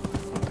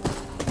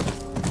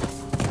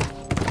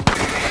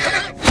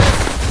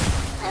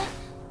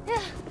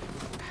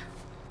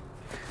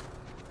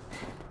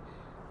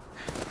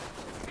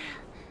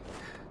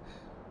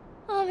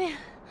 Oh man.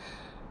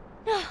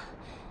 No.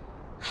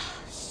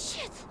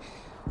 Shit.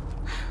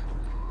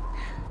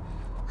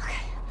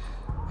 Okay.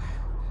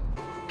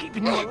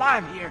 Keeping you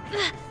alive here.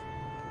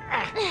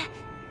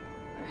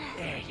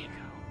 There you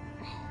go.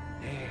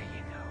 There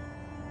you go.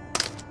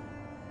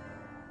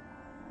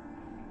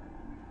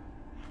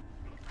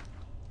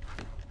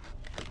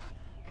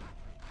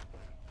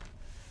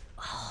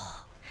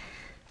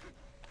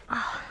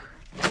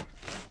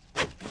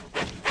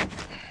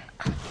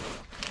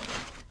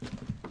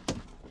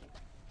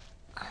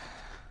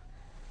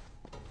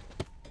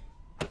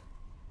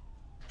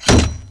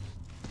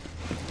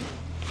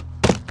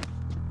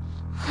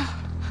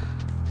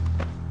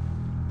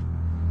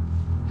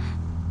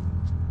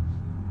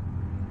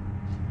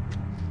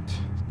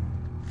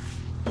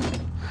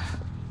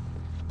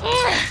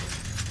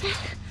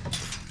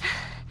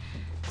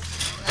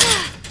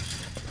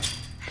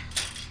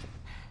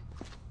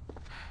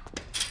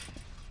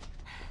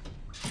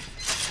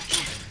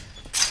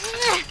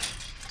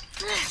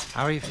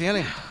 How are you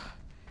feeling?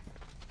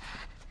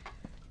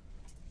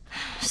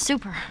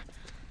 Super.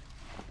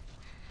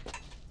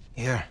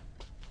 Here.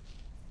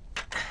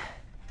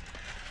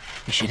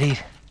 You should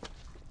eat.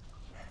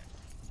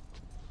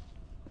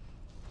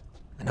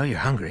 I know you're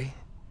hungry.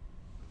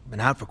 You've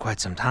been out for quite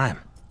some time.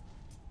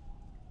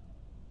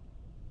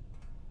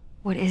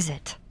 What is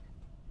it?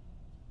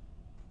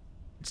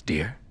 It's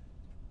deer.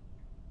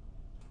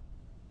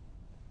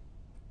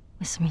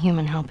 With some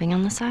human helping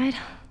on the side?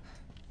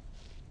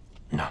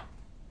 No.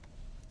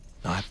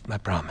 No, I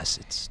promise.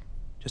 It's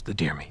just the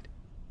deer meat.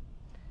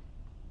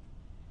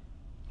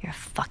 You're a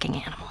fucking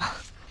animal.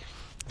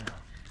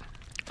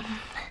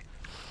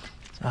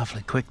 It's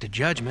awfully quick to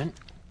judgment.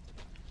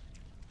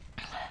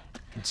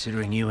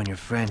 Considering you and your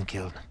friend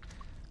killed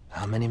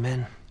how many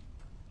men?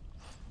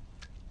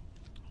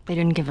 They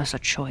didn't give us a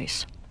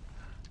choice.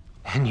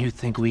 And you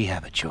think we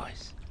have a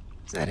choice?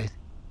 Is that it?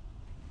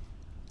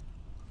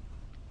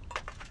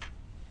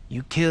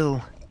 You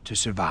kill to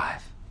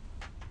survive.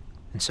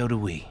 And so do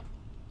we.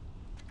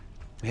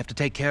 We have to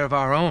take care of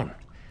our own,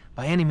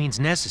 by any means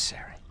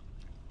necessary.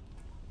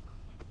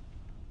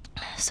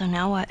 So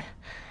now what?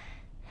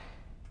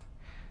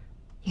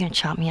 You gonna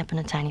chop me up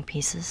into tiny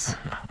pieces?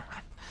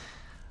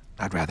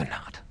 I'd rather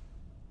not.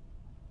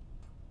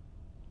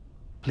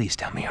 Please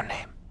tell me your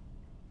name.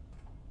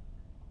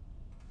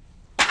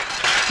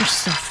 You're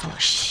so full of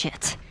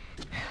shit.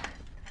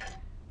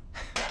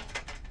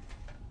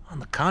 On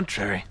the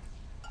contrary,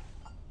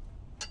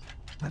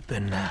 I've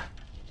been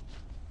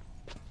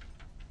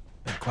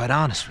quite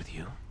honest with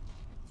you.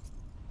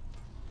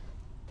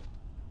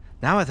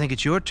 Now I think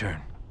it's your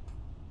turn.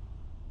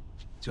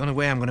 It's the only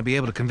way I'm going to be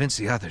able to convince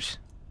the others.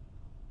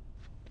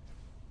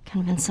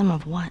 Convince them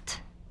of what?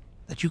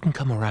 That you can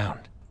come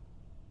around.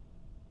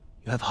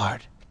 You have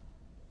heart.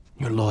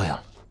 You're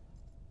loyal.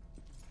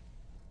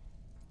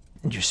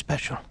 And you're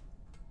special.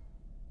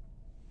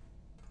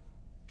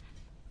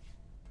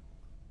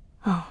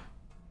 Oh.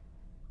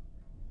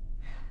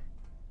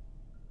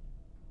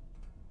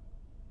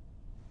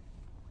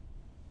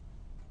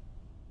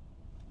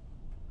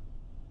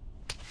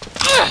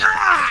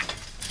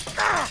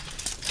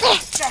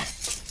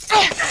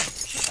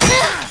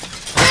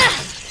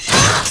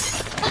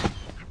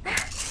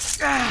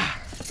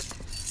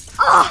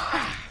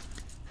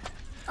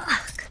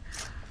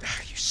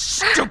 You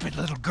stupid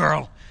little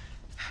girl.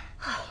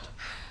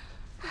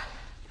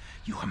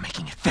 You are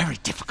making it very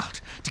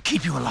difficult to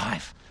keep you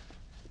alive.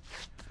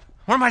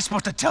 What am I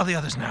supposed to tell the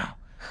others now?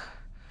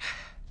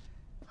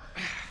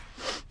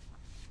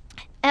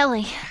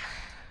 Ellie.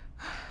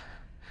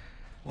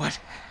 What?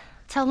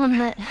 Tell them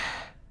that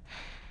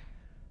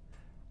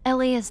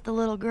Ellie is the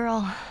little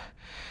girl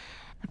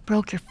that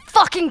broke your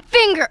fucking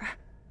finger!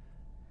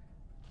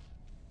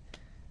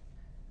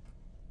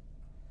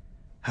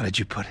 How did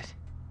you put it?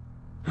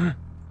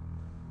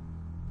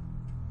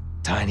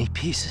 Tiny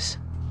pieces.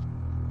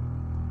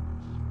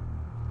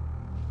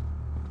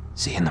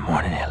 See you in the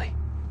morning, Ellie.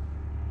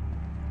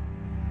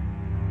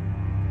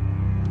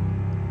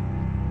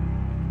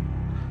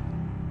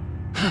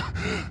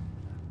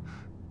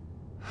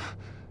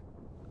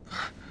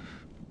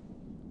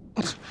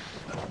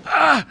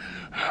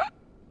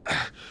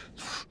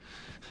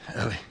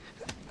 Ellie.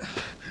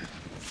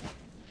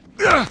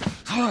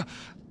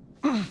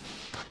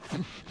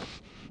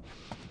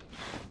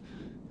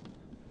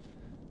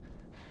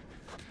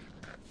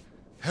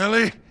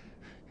 Ellie.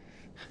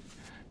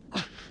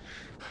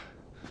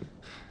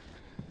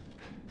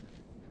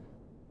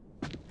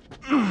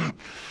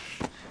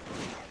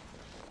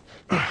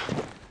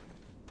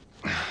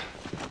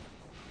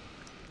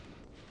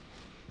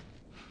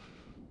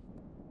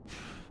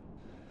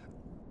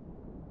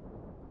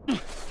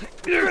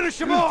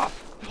 Finish him off!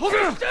 Hold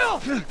him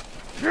still!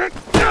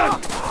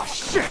 Oh,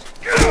 shit!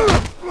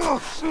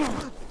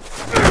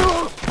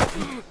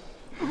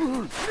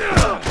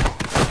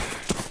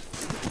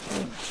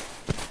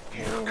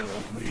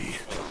 Handcuff me.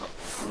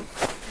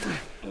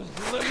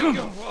 Let me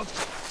go. I'll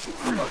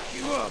fuck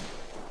you up.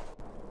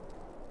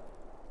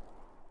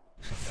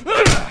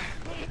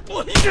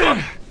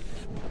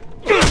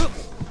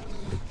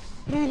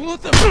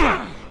 What the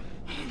fuck?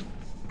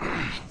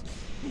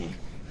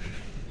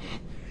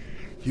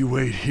 You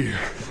wait here.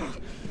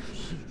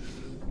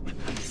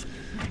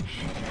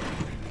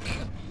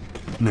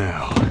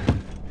 Now,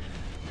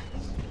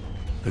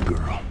 the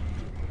girl.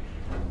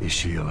 Is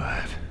she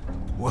alive?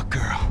 What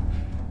girl?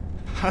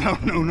 I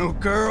don't know no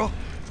girl.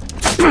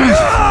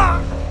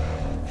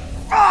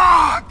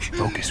 Fuck!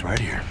 Focus right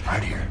here,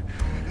 right here.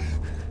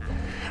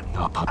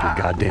 I'll pop your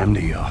goddamn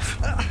knee off.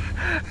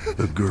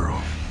 The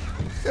girl.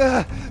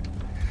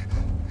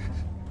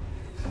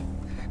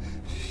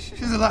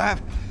 She's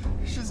alive.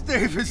 She's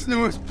David's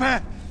newest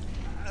pet.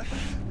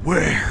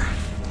 Where?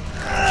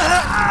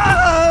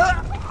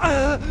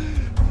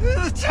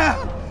 In the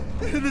town.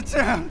 In the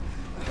town.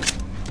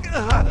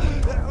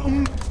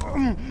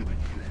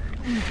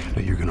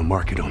 Now you're gonna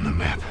mark it on the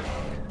map.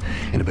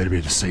 And it better be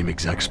the same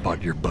exact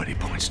spot your buddy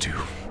points to.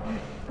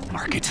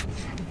 Mark it.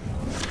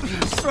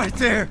 It's right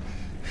there.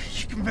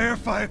 You can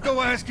verify it.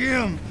 Go ask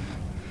him.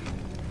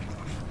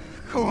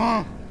 Go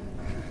on.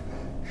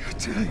 I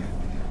tell you,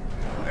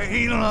 I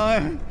ain't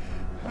lying.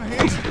 I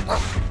ain't.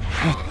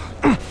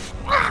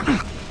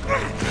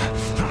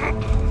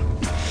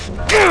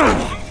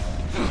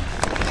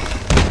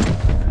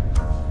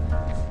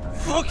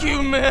 Fuck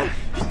you, man.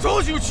 He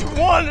told you what you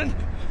wanted.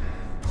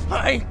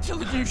 I ain't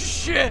telling you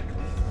shit.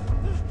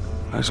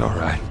 That's all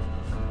right.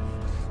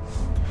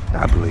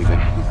 I believe him.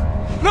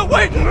 No,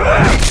 wait!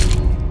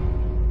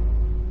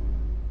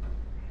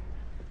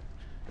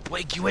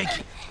 Wakey,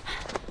 wakey.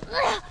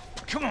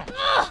 Come on.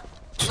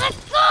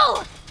 Let's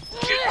go!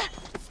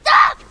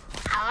 Stop!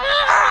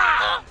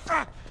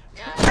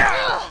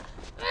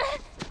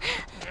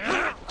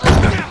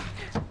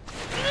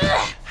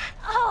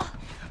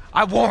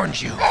 I warned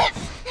you. I'm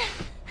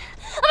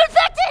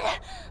infected!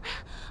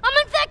 I'm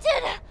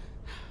infected!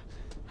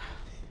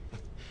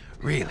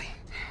 Really?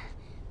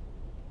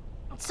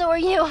 So are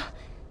you.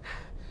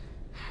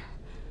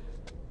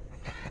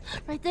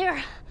 Right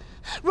there.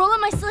 Roll up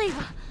my sleeve.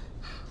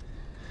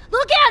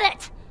 Look at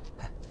it!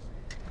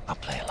 I'll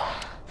play along.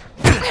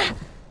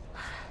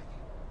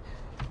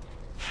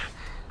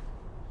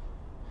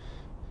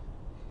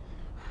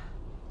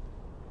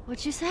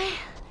 What'd you say?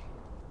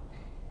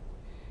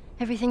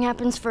 Everything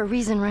happens for a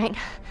reason, right?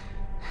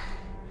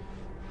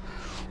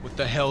 What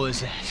the hell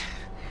is that?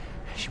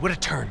 She would have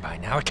turned by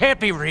now. It can't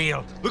be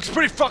real. Looks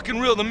pretty fucking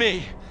real to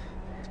me.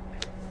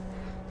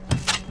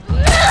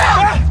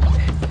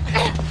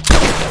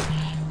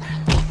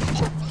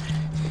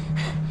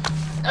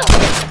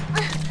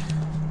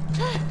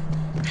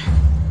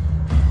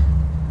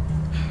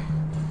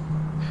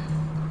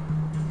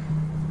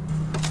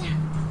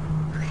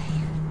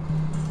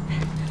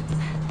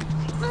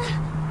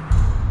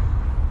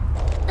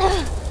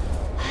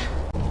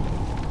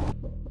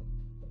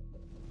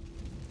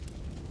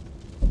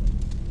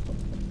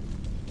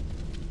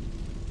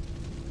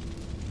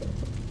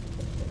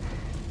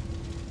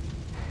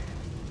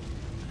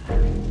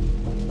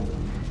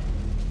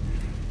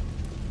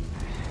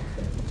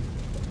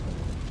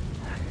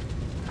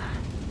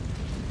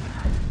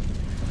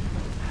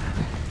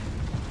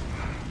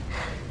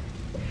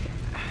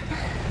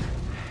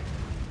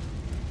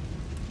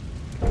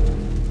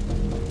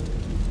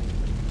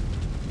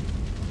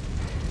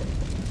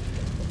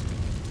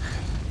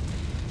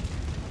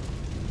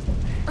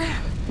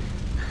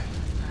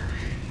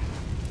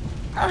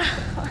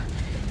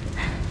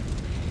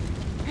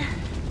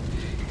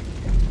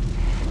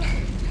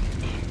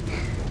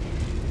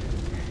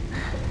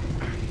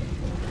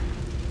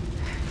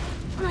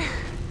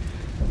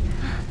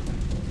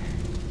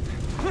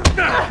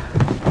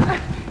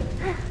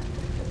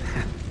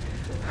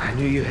 I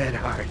knew you had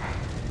heart.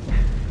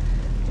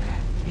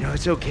 You know,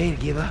 it's okay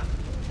to give up.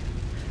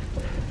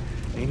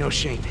 Ain't no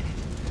shame in it.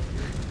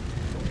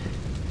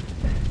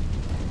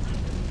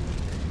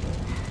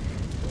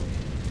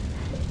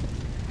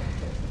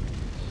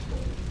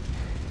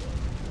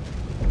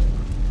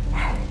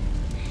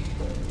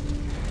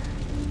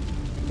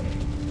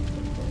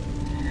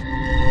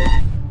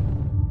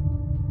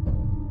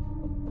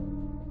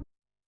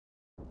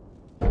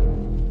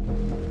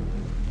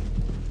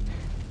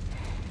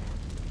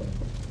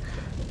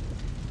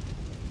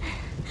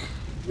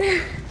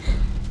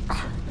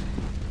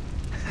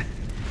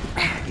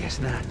 Guess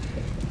not.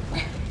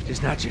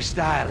 Just not your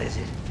style, is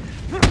it?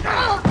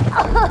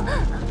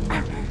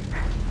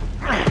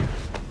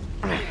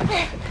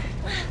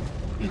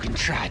 You can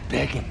try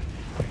begging.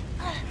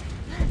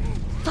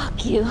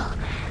 Fuck you.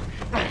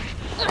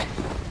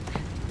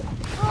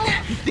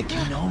 You think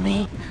you know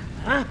me?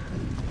 Huh?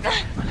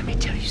 Well, let me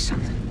tell you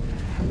something.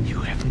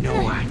 You have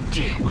no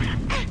idea what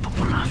I'm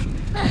capable of.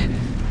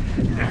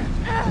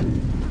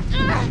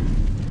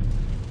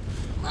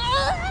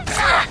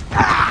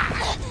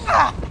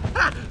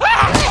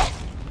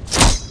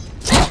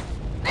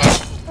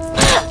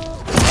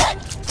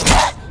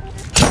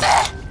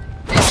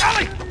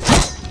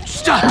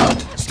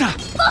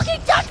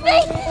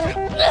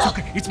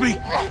 me!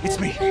 It's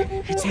me!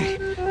 It's me!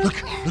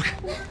 Look! Look!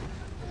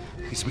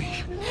 It's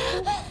me.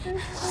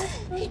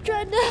 He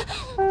tried to...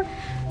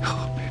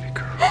 Oh, baby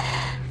girl.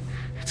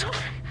 It's okay.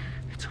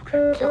 It's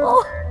okay.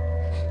 No.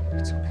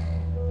 It's okay.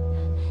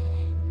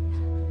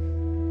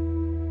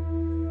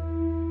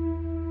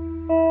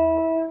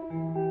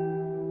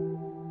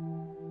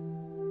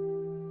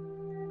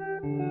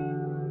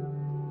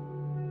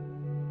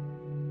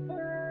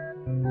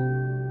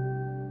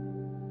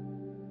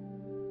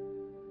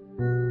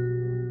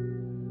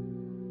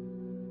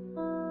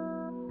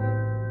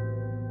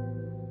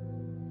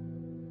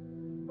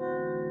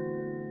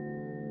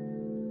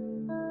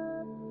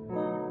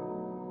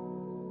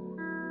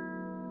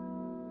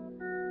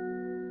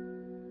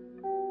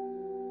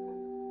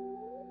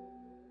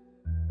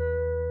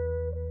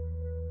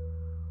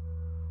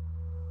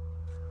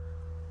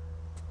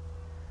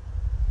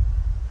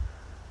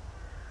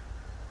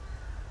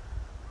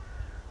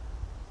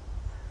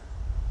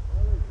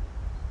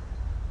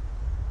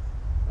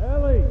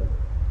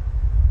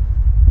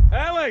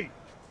 Ellie!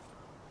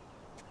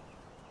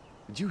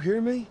 Did you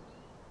hear me?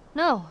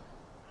 No.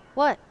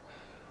 What?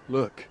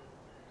 Look.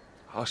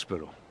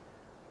 Hospital.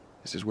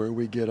 This is where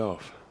we get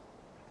off.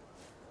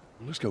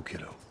 Let's go,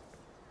 kiddo.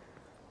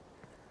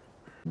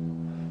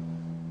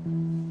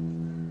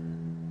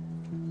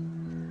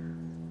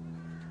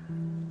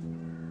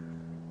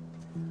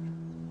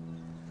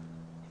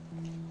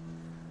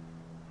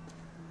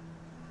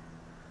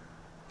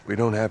 We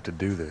don't have to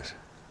do this.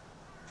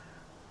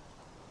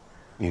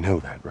 You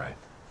know that, right?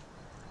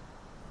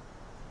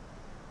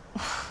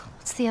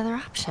 What's the other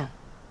option?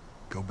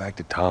 Go back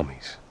to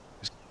Tommy's.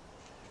 Just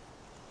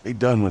be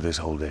done with this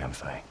whole damn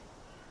thing.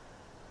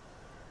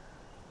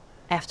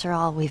 After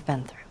all we've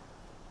been through.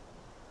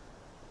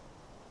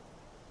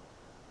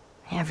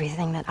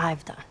 Everything that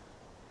I've done.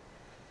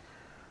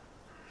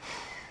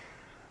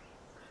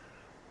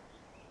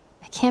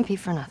 It can't be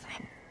for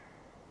nothing.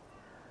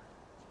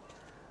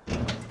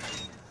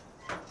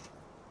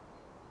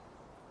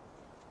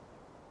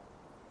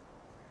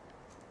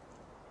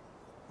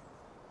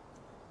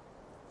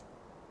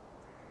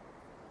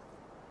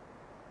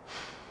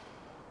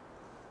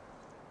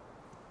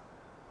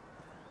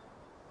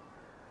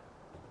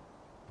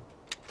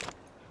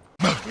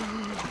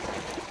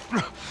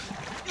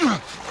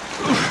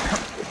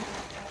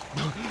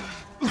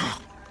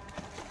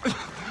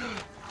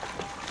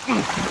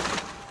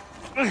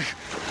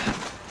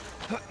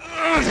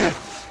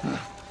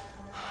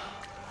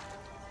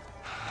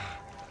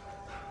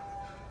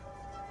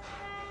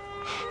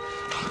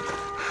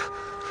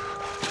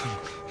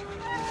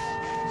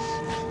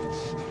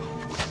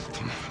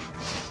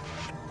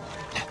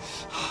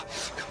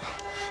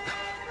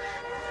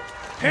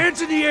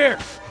 Hands in the air!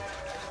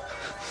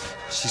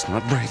 She's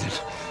not breathing.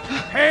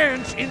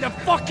 Hands in the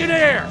fucking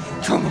air!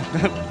 Come on,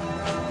 man.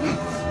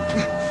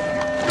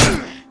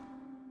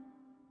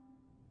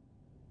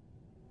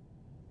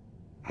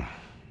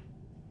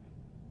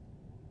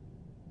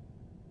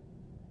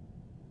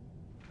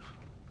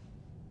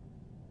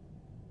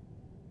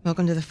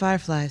 Welcome to the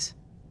Fireflies.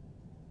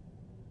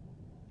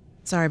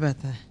 Sorry about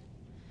that.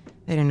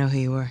 They didn't know who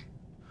you were.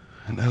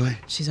 And Ellie?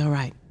 She's all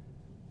right.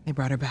 They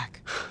brought her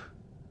back.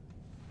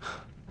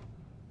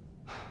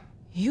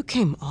 You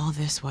came all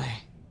this way.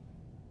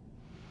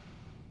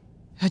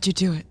 How'd you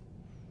do it?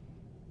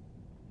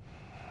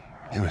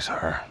 It was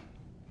her.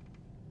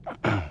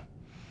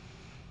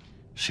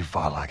 She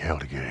fought like hell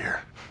to get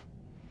here.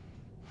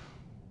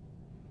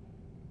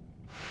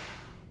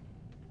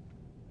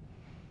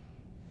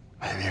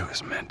 Maybe it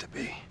was meant to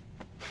be.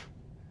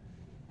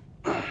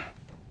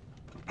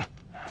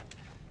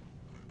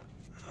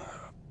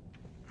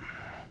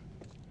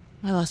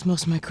 I lost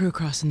most of my crew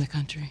crossing the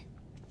country.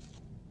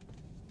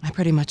 I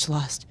pretty much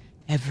lost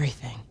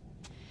everything.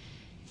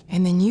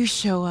 And then you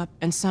show up,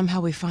 and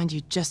somehow we find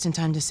you just in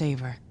time to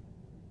save her.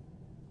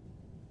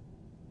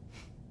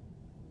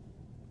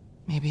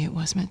 Maybe it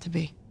was meant to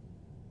be.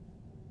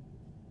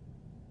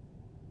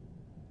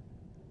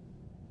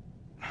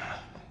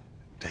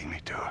 Take me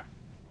to her.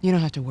 You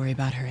don't have to worry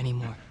about her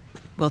anymore.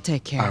 We'll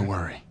take care I of her.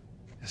 worry.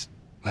 Just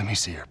let me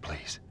see her,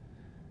 please.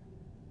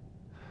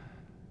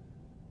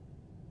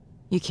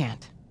 You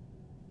can't.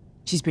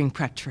 She's being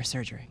prepped for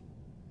surgery.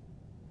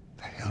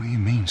 The hell do you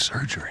mean,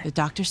 surgery? The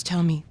doctors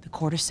tell me the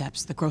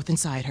cordyceps, the growth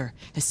inside her,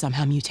 has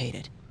somehow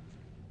mutated.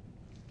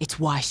 It's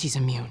why she's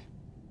immune.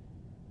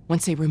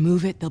 Once they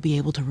remove it, they'll be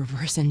able to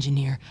reverse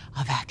engineer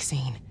a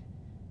vaccine.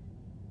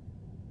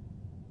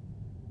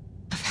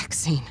 A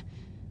vaccine.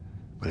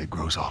 But it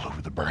grows all over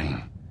the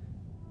brain.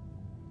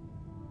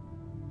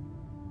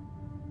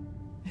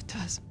 It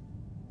does.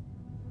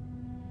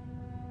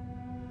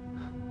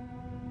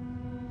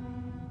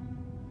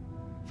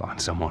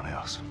 Find someone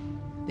else.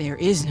 There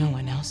is no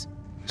one else.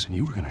 Listen,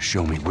 you were gonna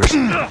show me where...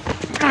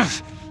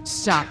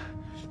 Stop.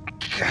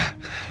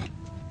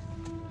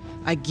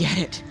 I get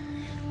it.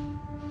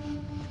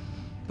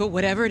 But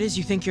whatever it is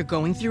you think you're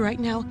going through right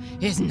now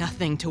is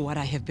nothing to what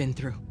I have been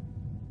through.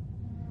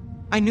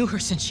 I knew her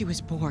since she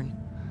was born.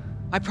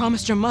 I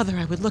promised your mother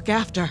I would look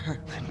after her.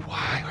 Then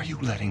why are you you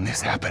letting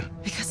this happen?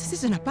 Because this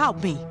isn't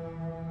about me,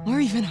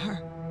 or even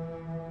her.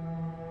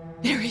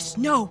 There is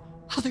no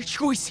other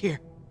choice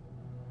here.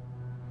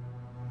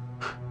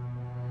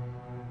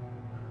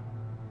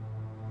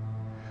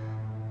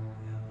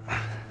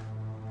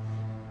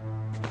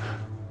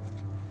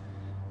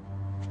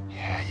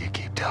 Yeah, you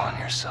keep telling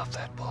yourself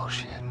that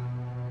bullshit.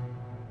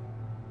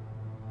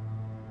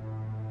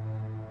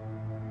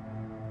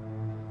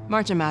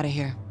 March him out of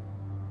here.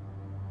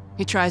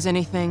 He tries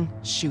anything,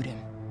 shoot him.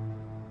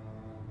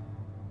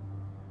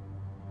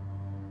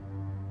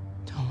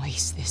 Don't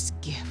waste this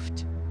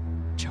gift,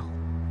 Joel.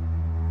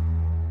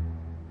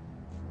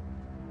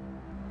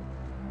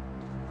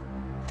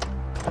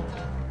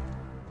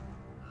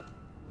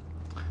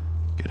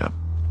 Get up.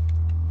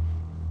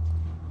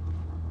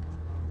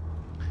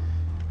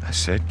 I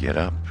said get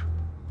up.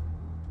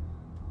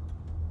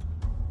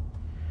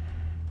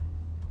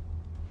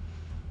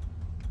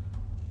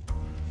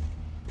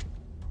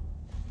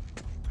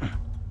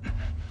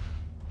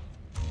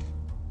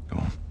 Go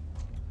on.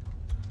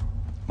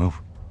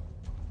 Move.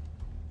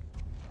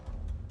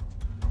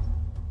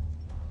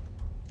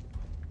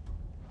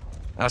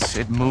 I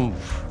said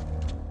move.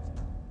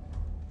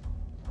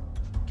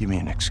 Give me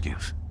an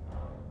excuse.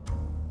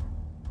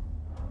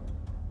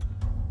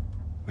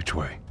 Which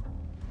way?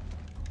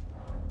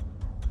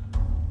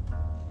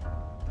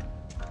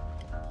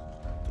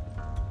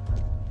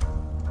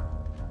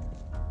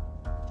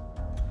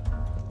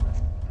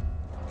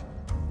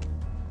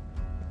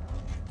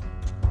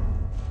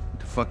 What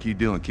the fuck you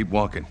doing? Keep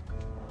walking.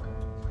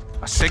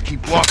 I said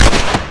keep walking.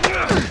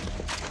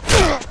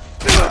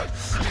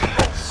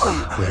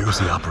 Where was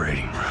the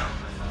operating room?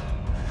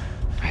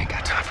 I ain't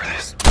got time for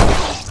this.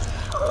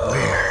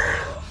 Where?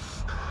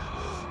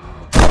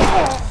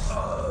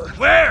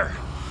 Where?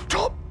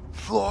 Top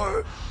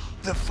floor,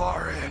 the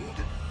far end.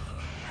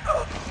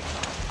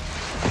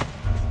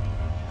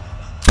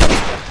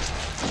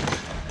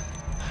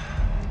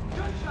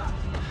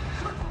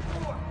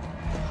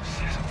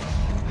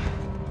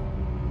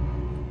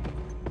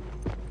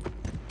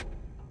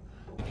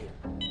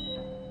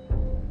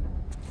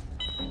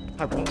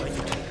 I won't let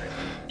you take her.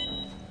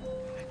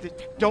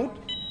 Don't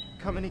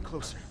come any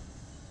closer.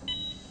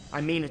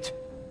 I mean it.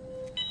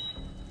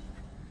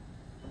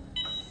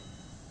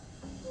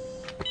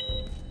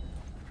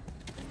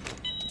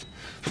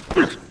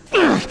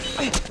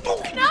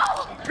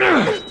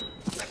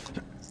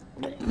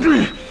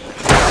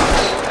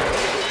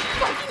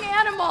 Fucking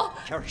animal!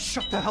 Carrie,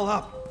 shut the hell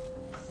up.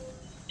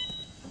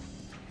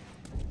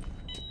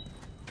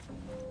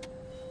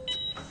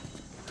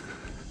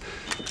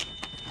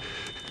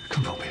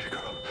 Come on, baby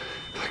girl.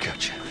 I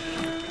got you.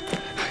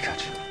 I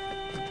got you.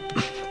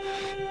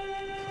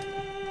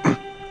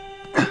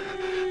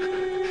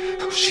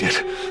 Oh,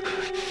 shit.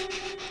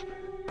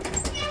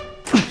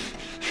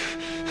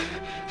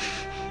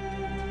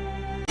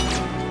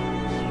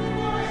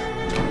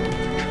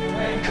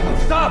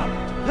 Stop!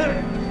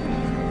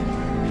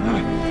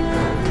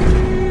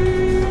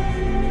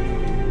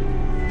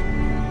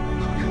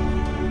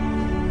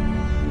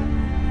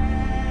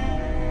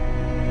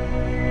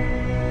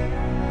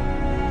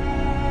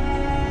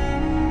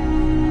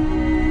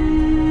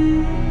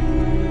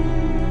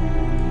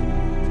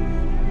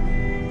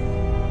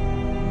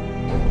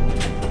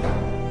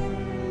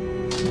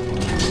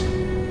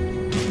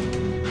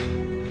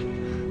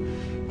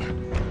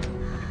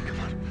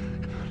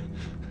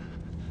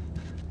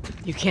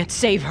 You can't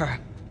save her.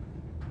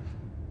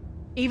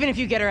 Even if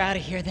you get her out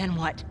of here, then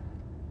what?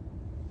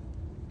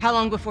 How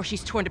long before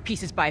she's torn to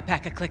pieces by a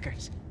pack of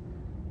clickers?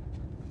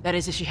 That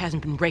is, if she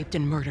hasn't been raped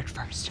and murdered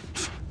first.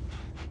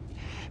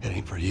 It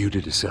ain't for you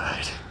to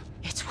decide.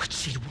 It's what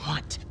she'd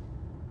want.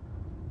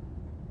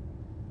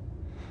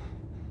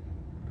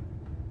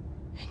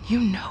 And you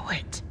know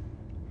it.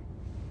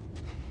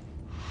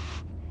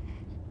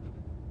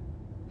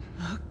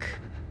 Look.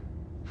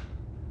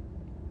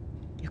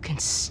 You can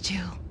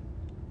still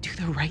do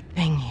the right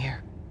thing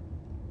here.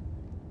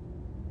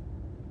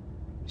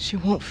 She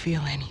won't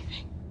feel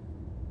anything.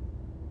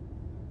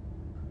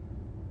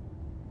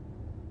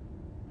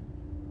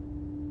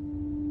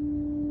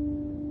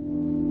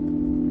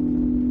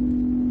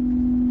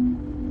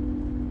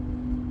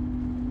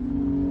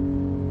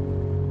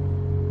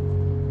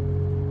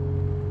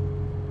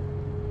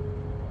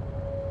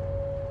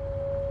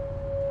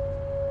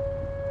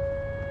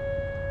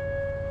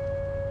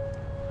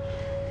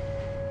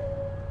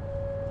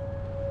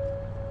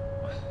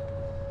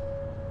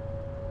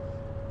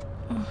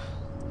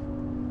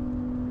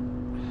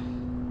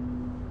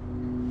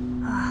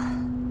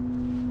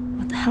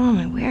 What the hell am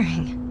I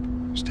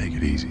wearing? Just take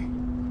it easy.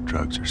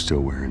 Drugs are still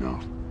wearing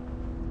off.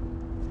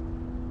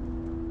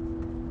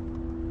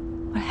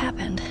 What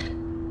happened?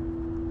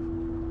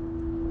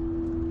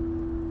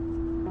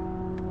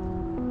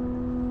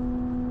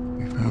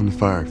 We found the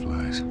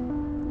fireflies.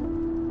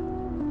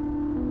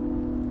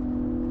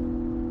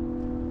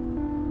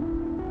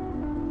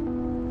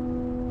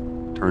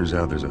 Turns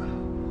out there's a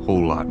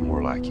whole lot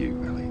more like you,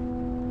 Ellie.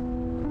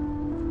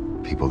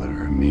 People that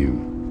are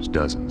immune. There's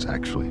dozens,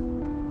 actually.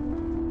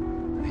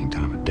 Ain't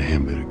done him a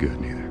damn bit of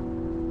good, neither.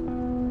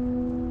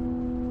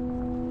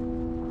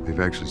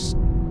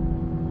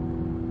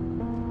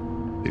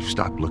 They've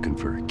stopped looking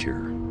for a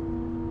cure.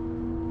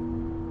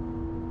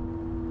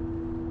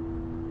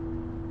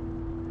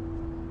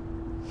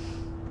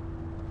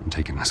 I'm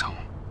taking us home.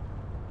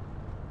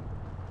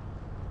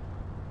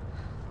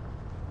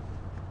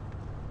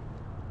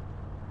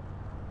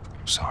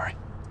 I'm sorry.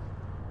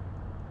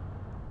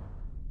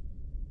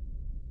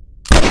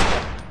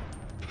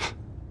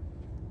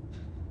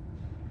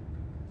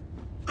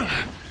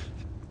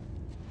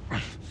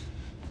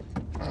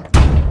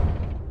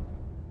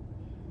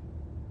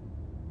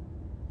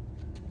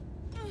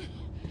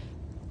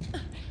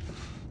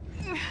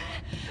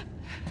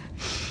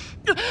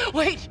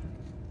 Wait!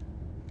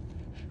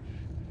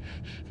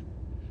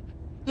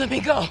 Let me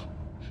go.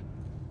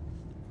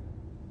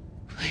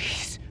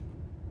 Please.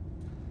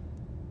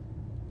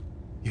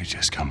 You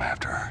just come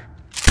after her.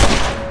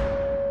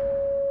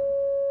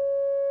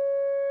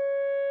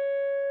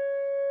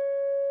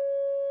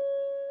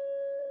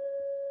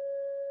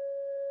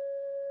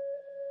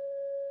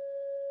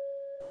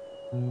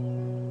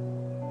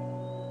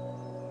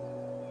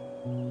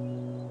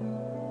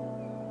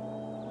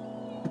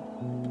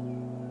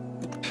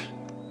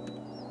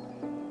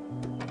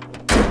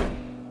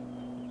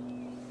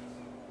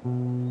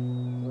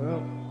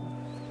 Well,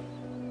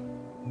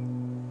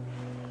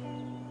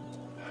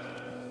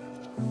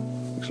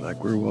 looks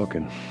like we're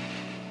walking.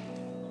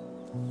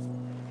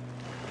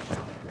 All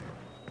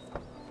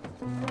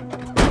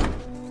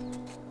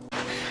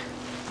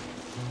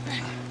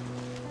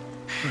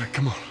right,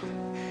 come on.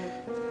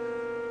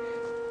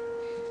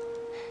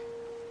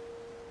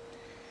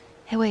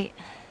 Hey, wait.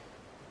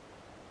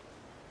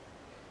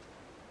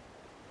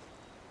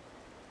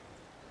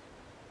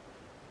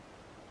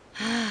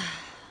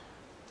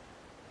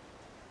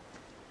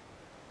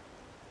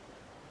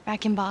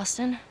 Back in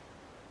Boston,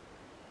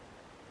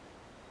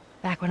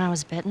 back when I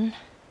was bitten,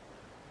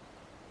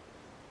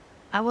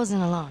 I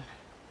wasn't alone.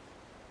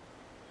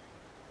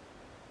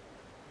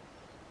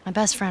 My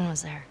best friend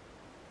was there,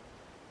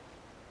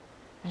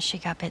 and she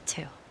got bit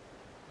too.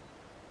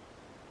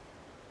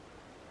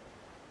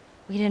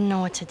 We didn't know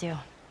what to do.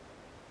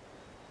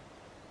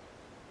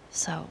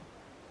 So,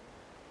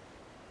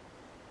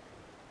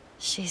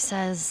 she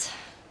says,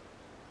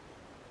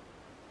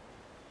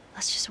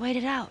 let's just wait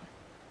it out.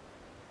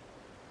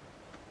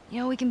 You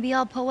know, we can be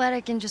all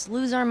poetic and just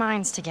lose our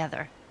minds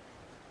together.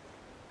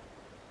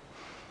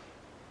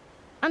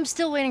 I'm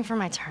still waiting for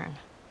my turn.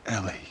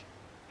 Ellie.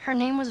 Her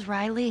name was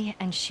Riley,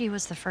 and she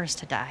was the first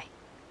to die.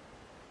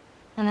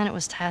 And then it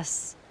was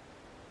Tess.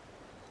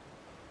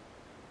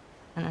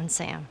 And then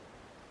Sam.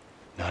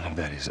 None of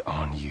that is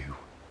on you.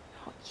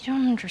 Oh, you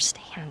don't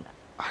understand.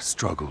 I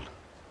struggled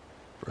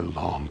for a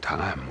long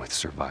time with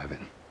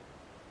surviving.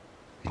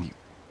 And you...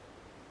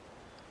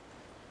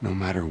 No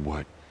matter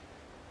what,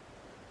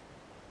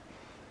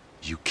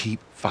 you keep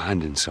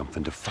finding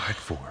something to fight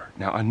for.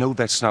 Now, I know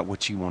that's not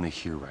what you want to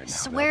hear right now.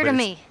 Swear to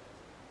me.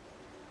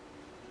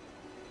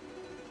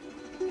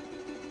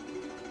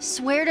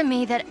 Swear to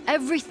me that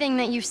everything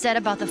that you said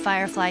about the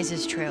Fireflies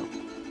is true.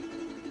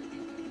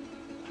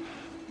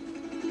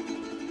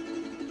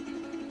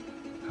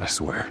 I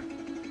swear.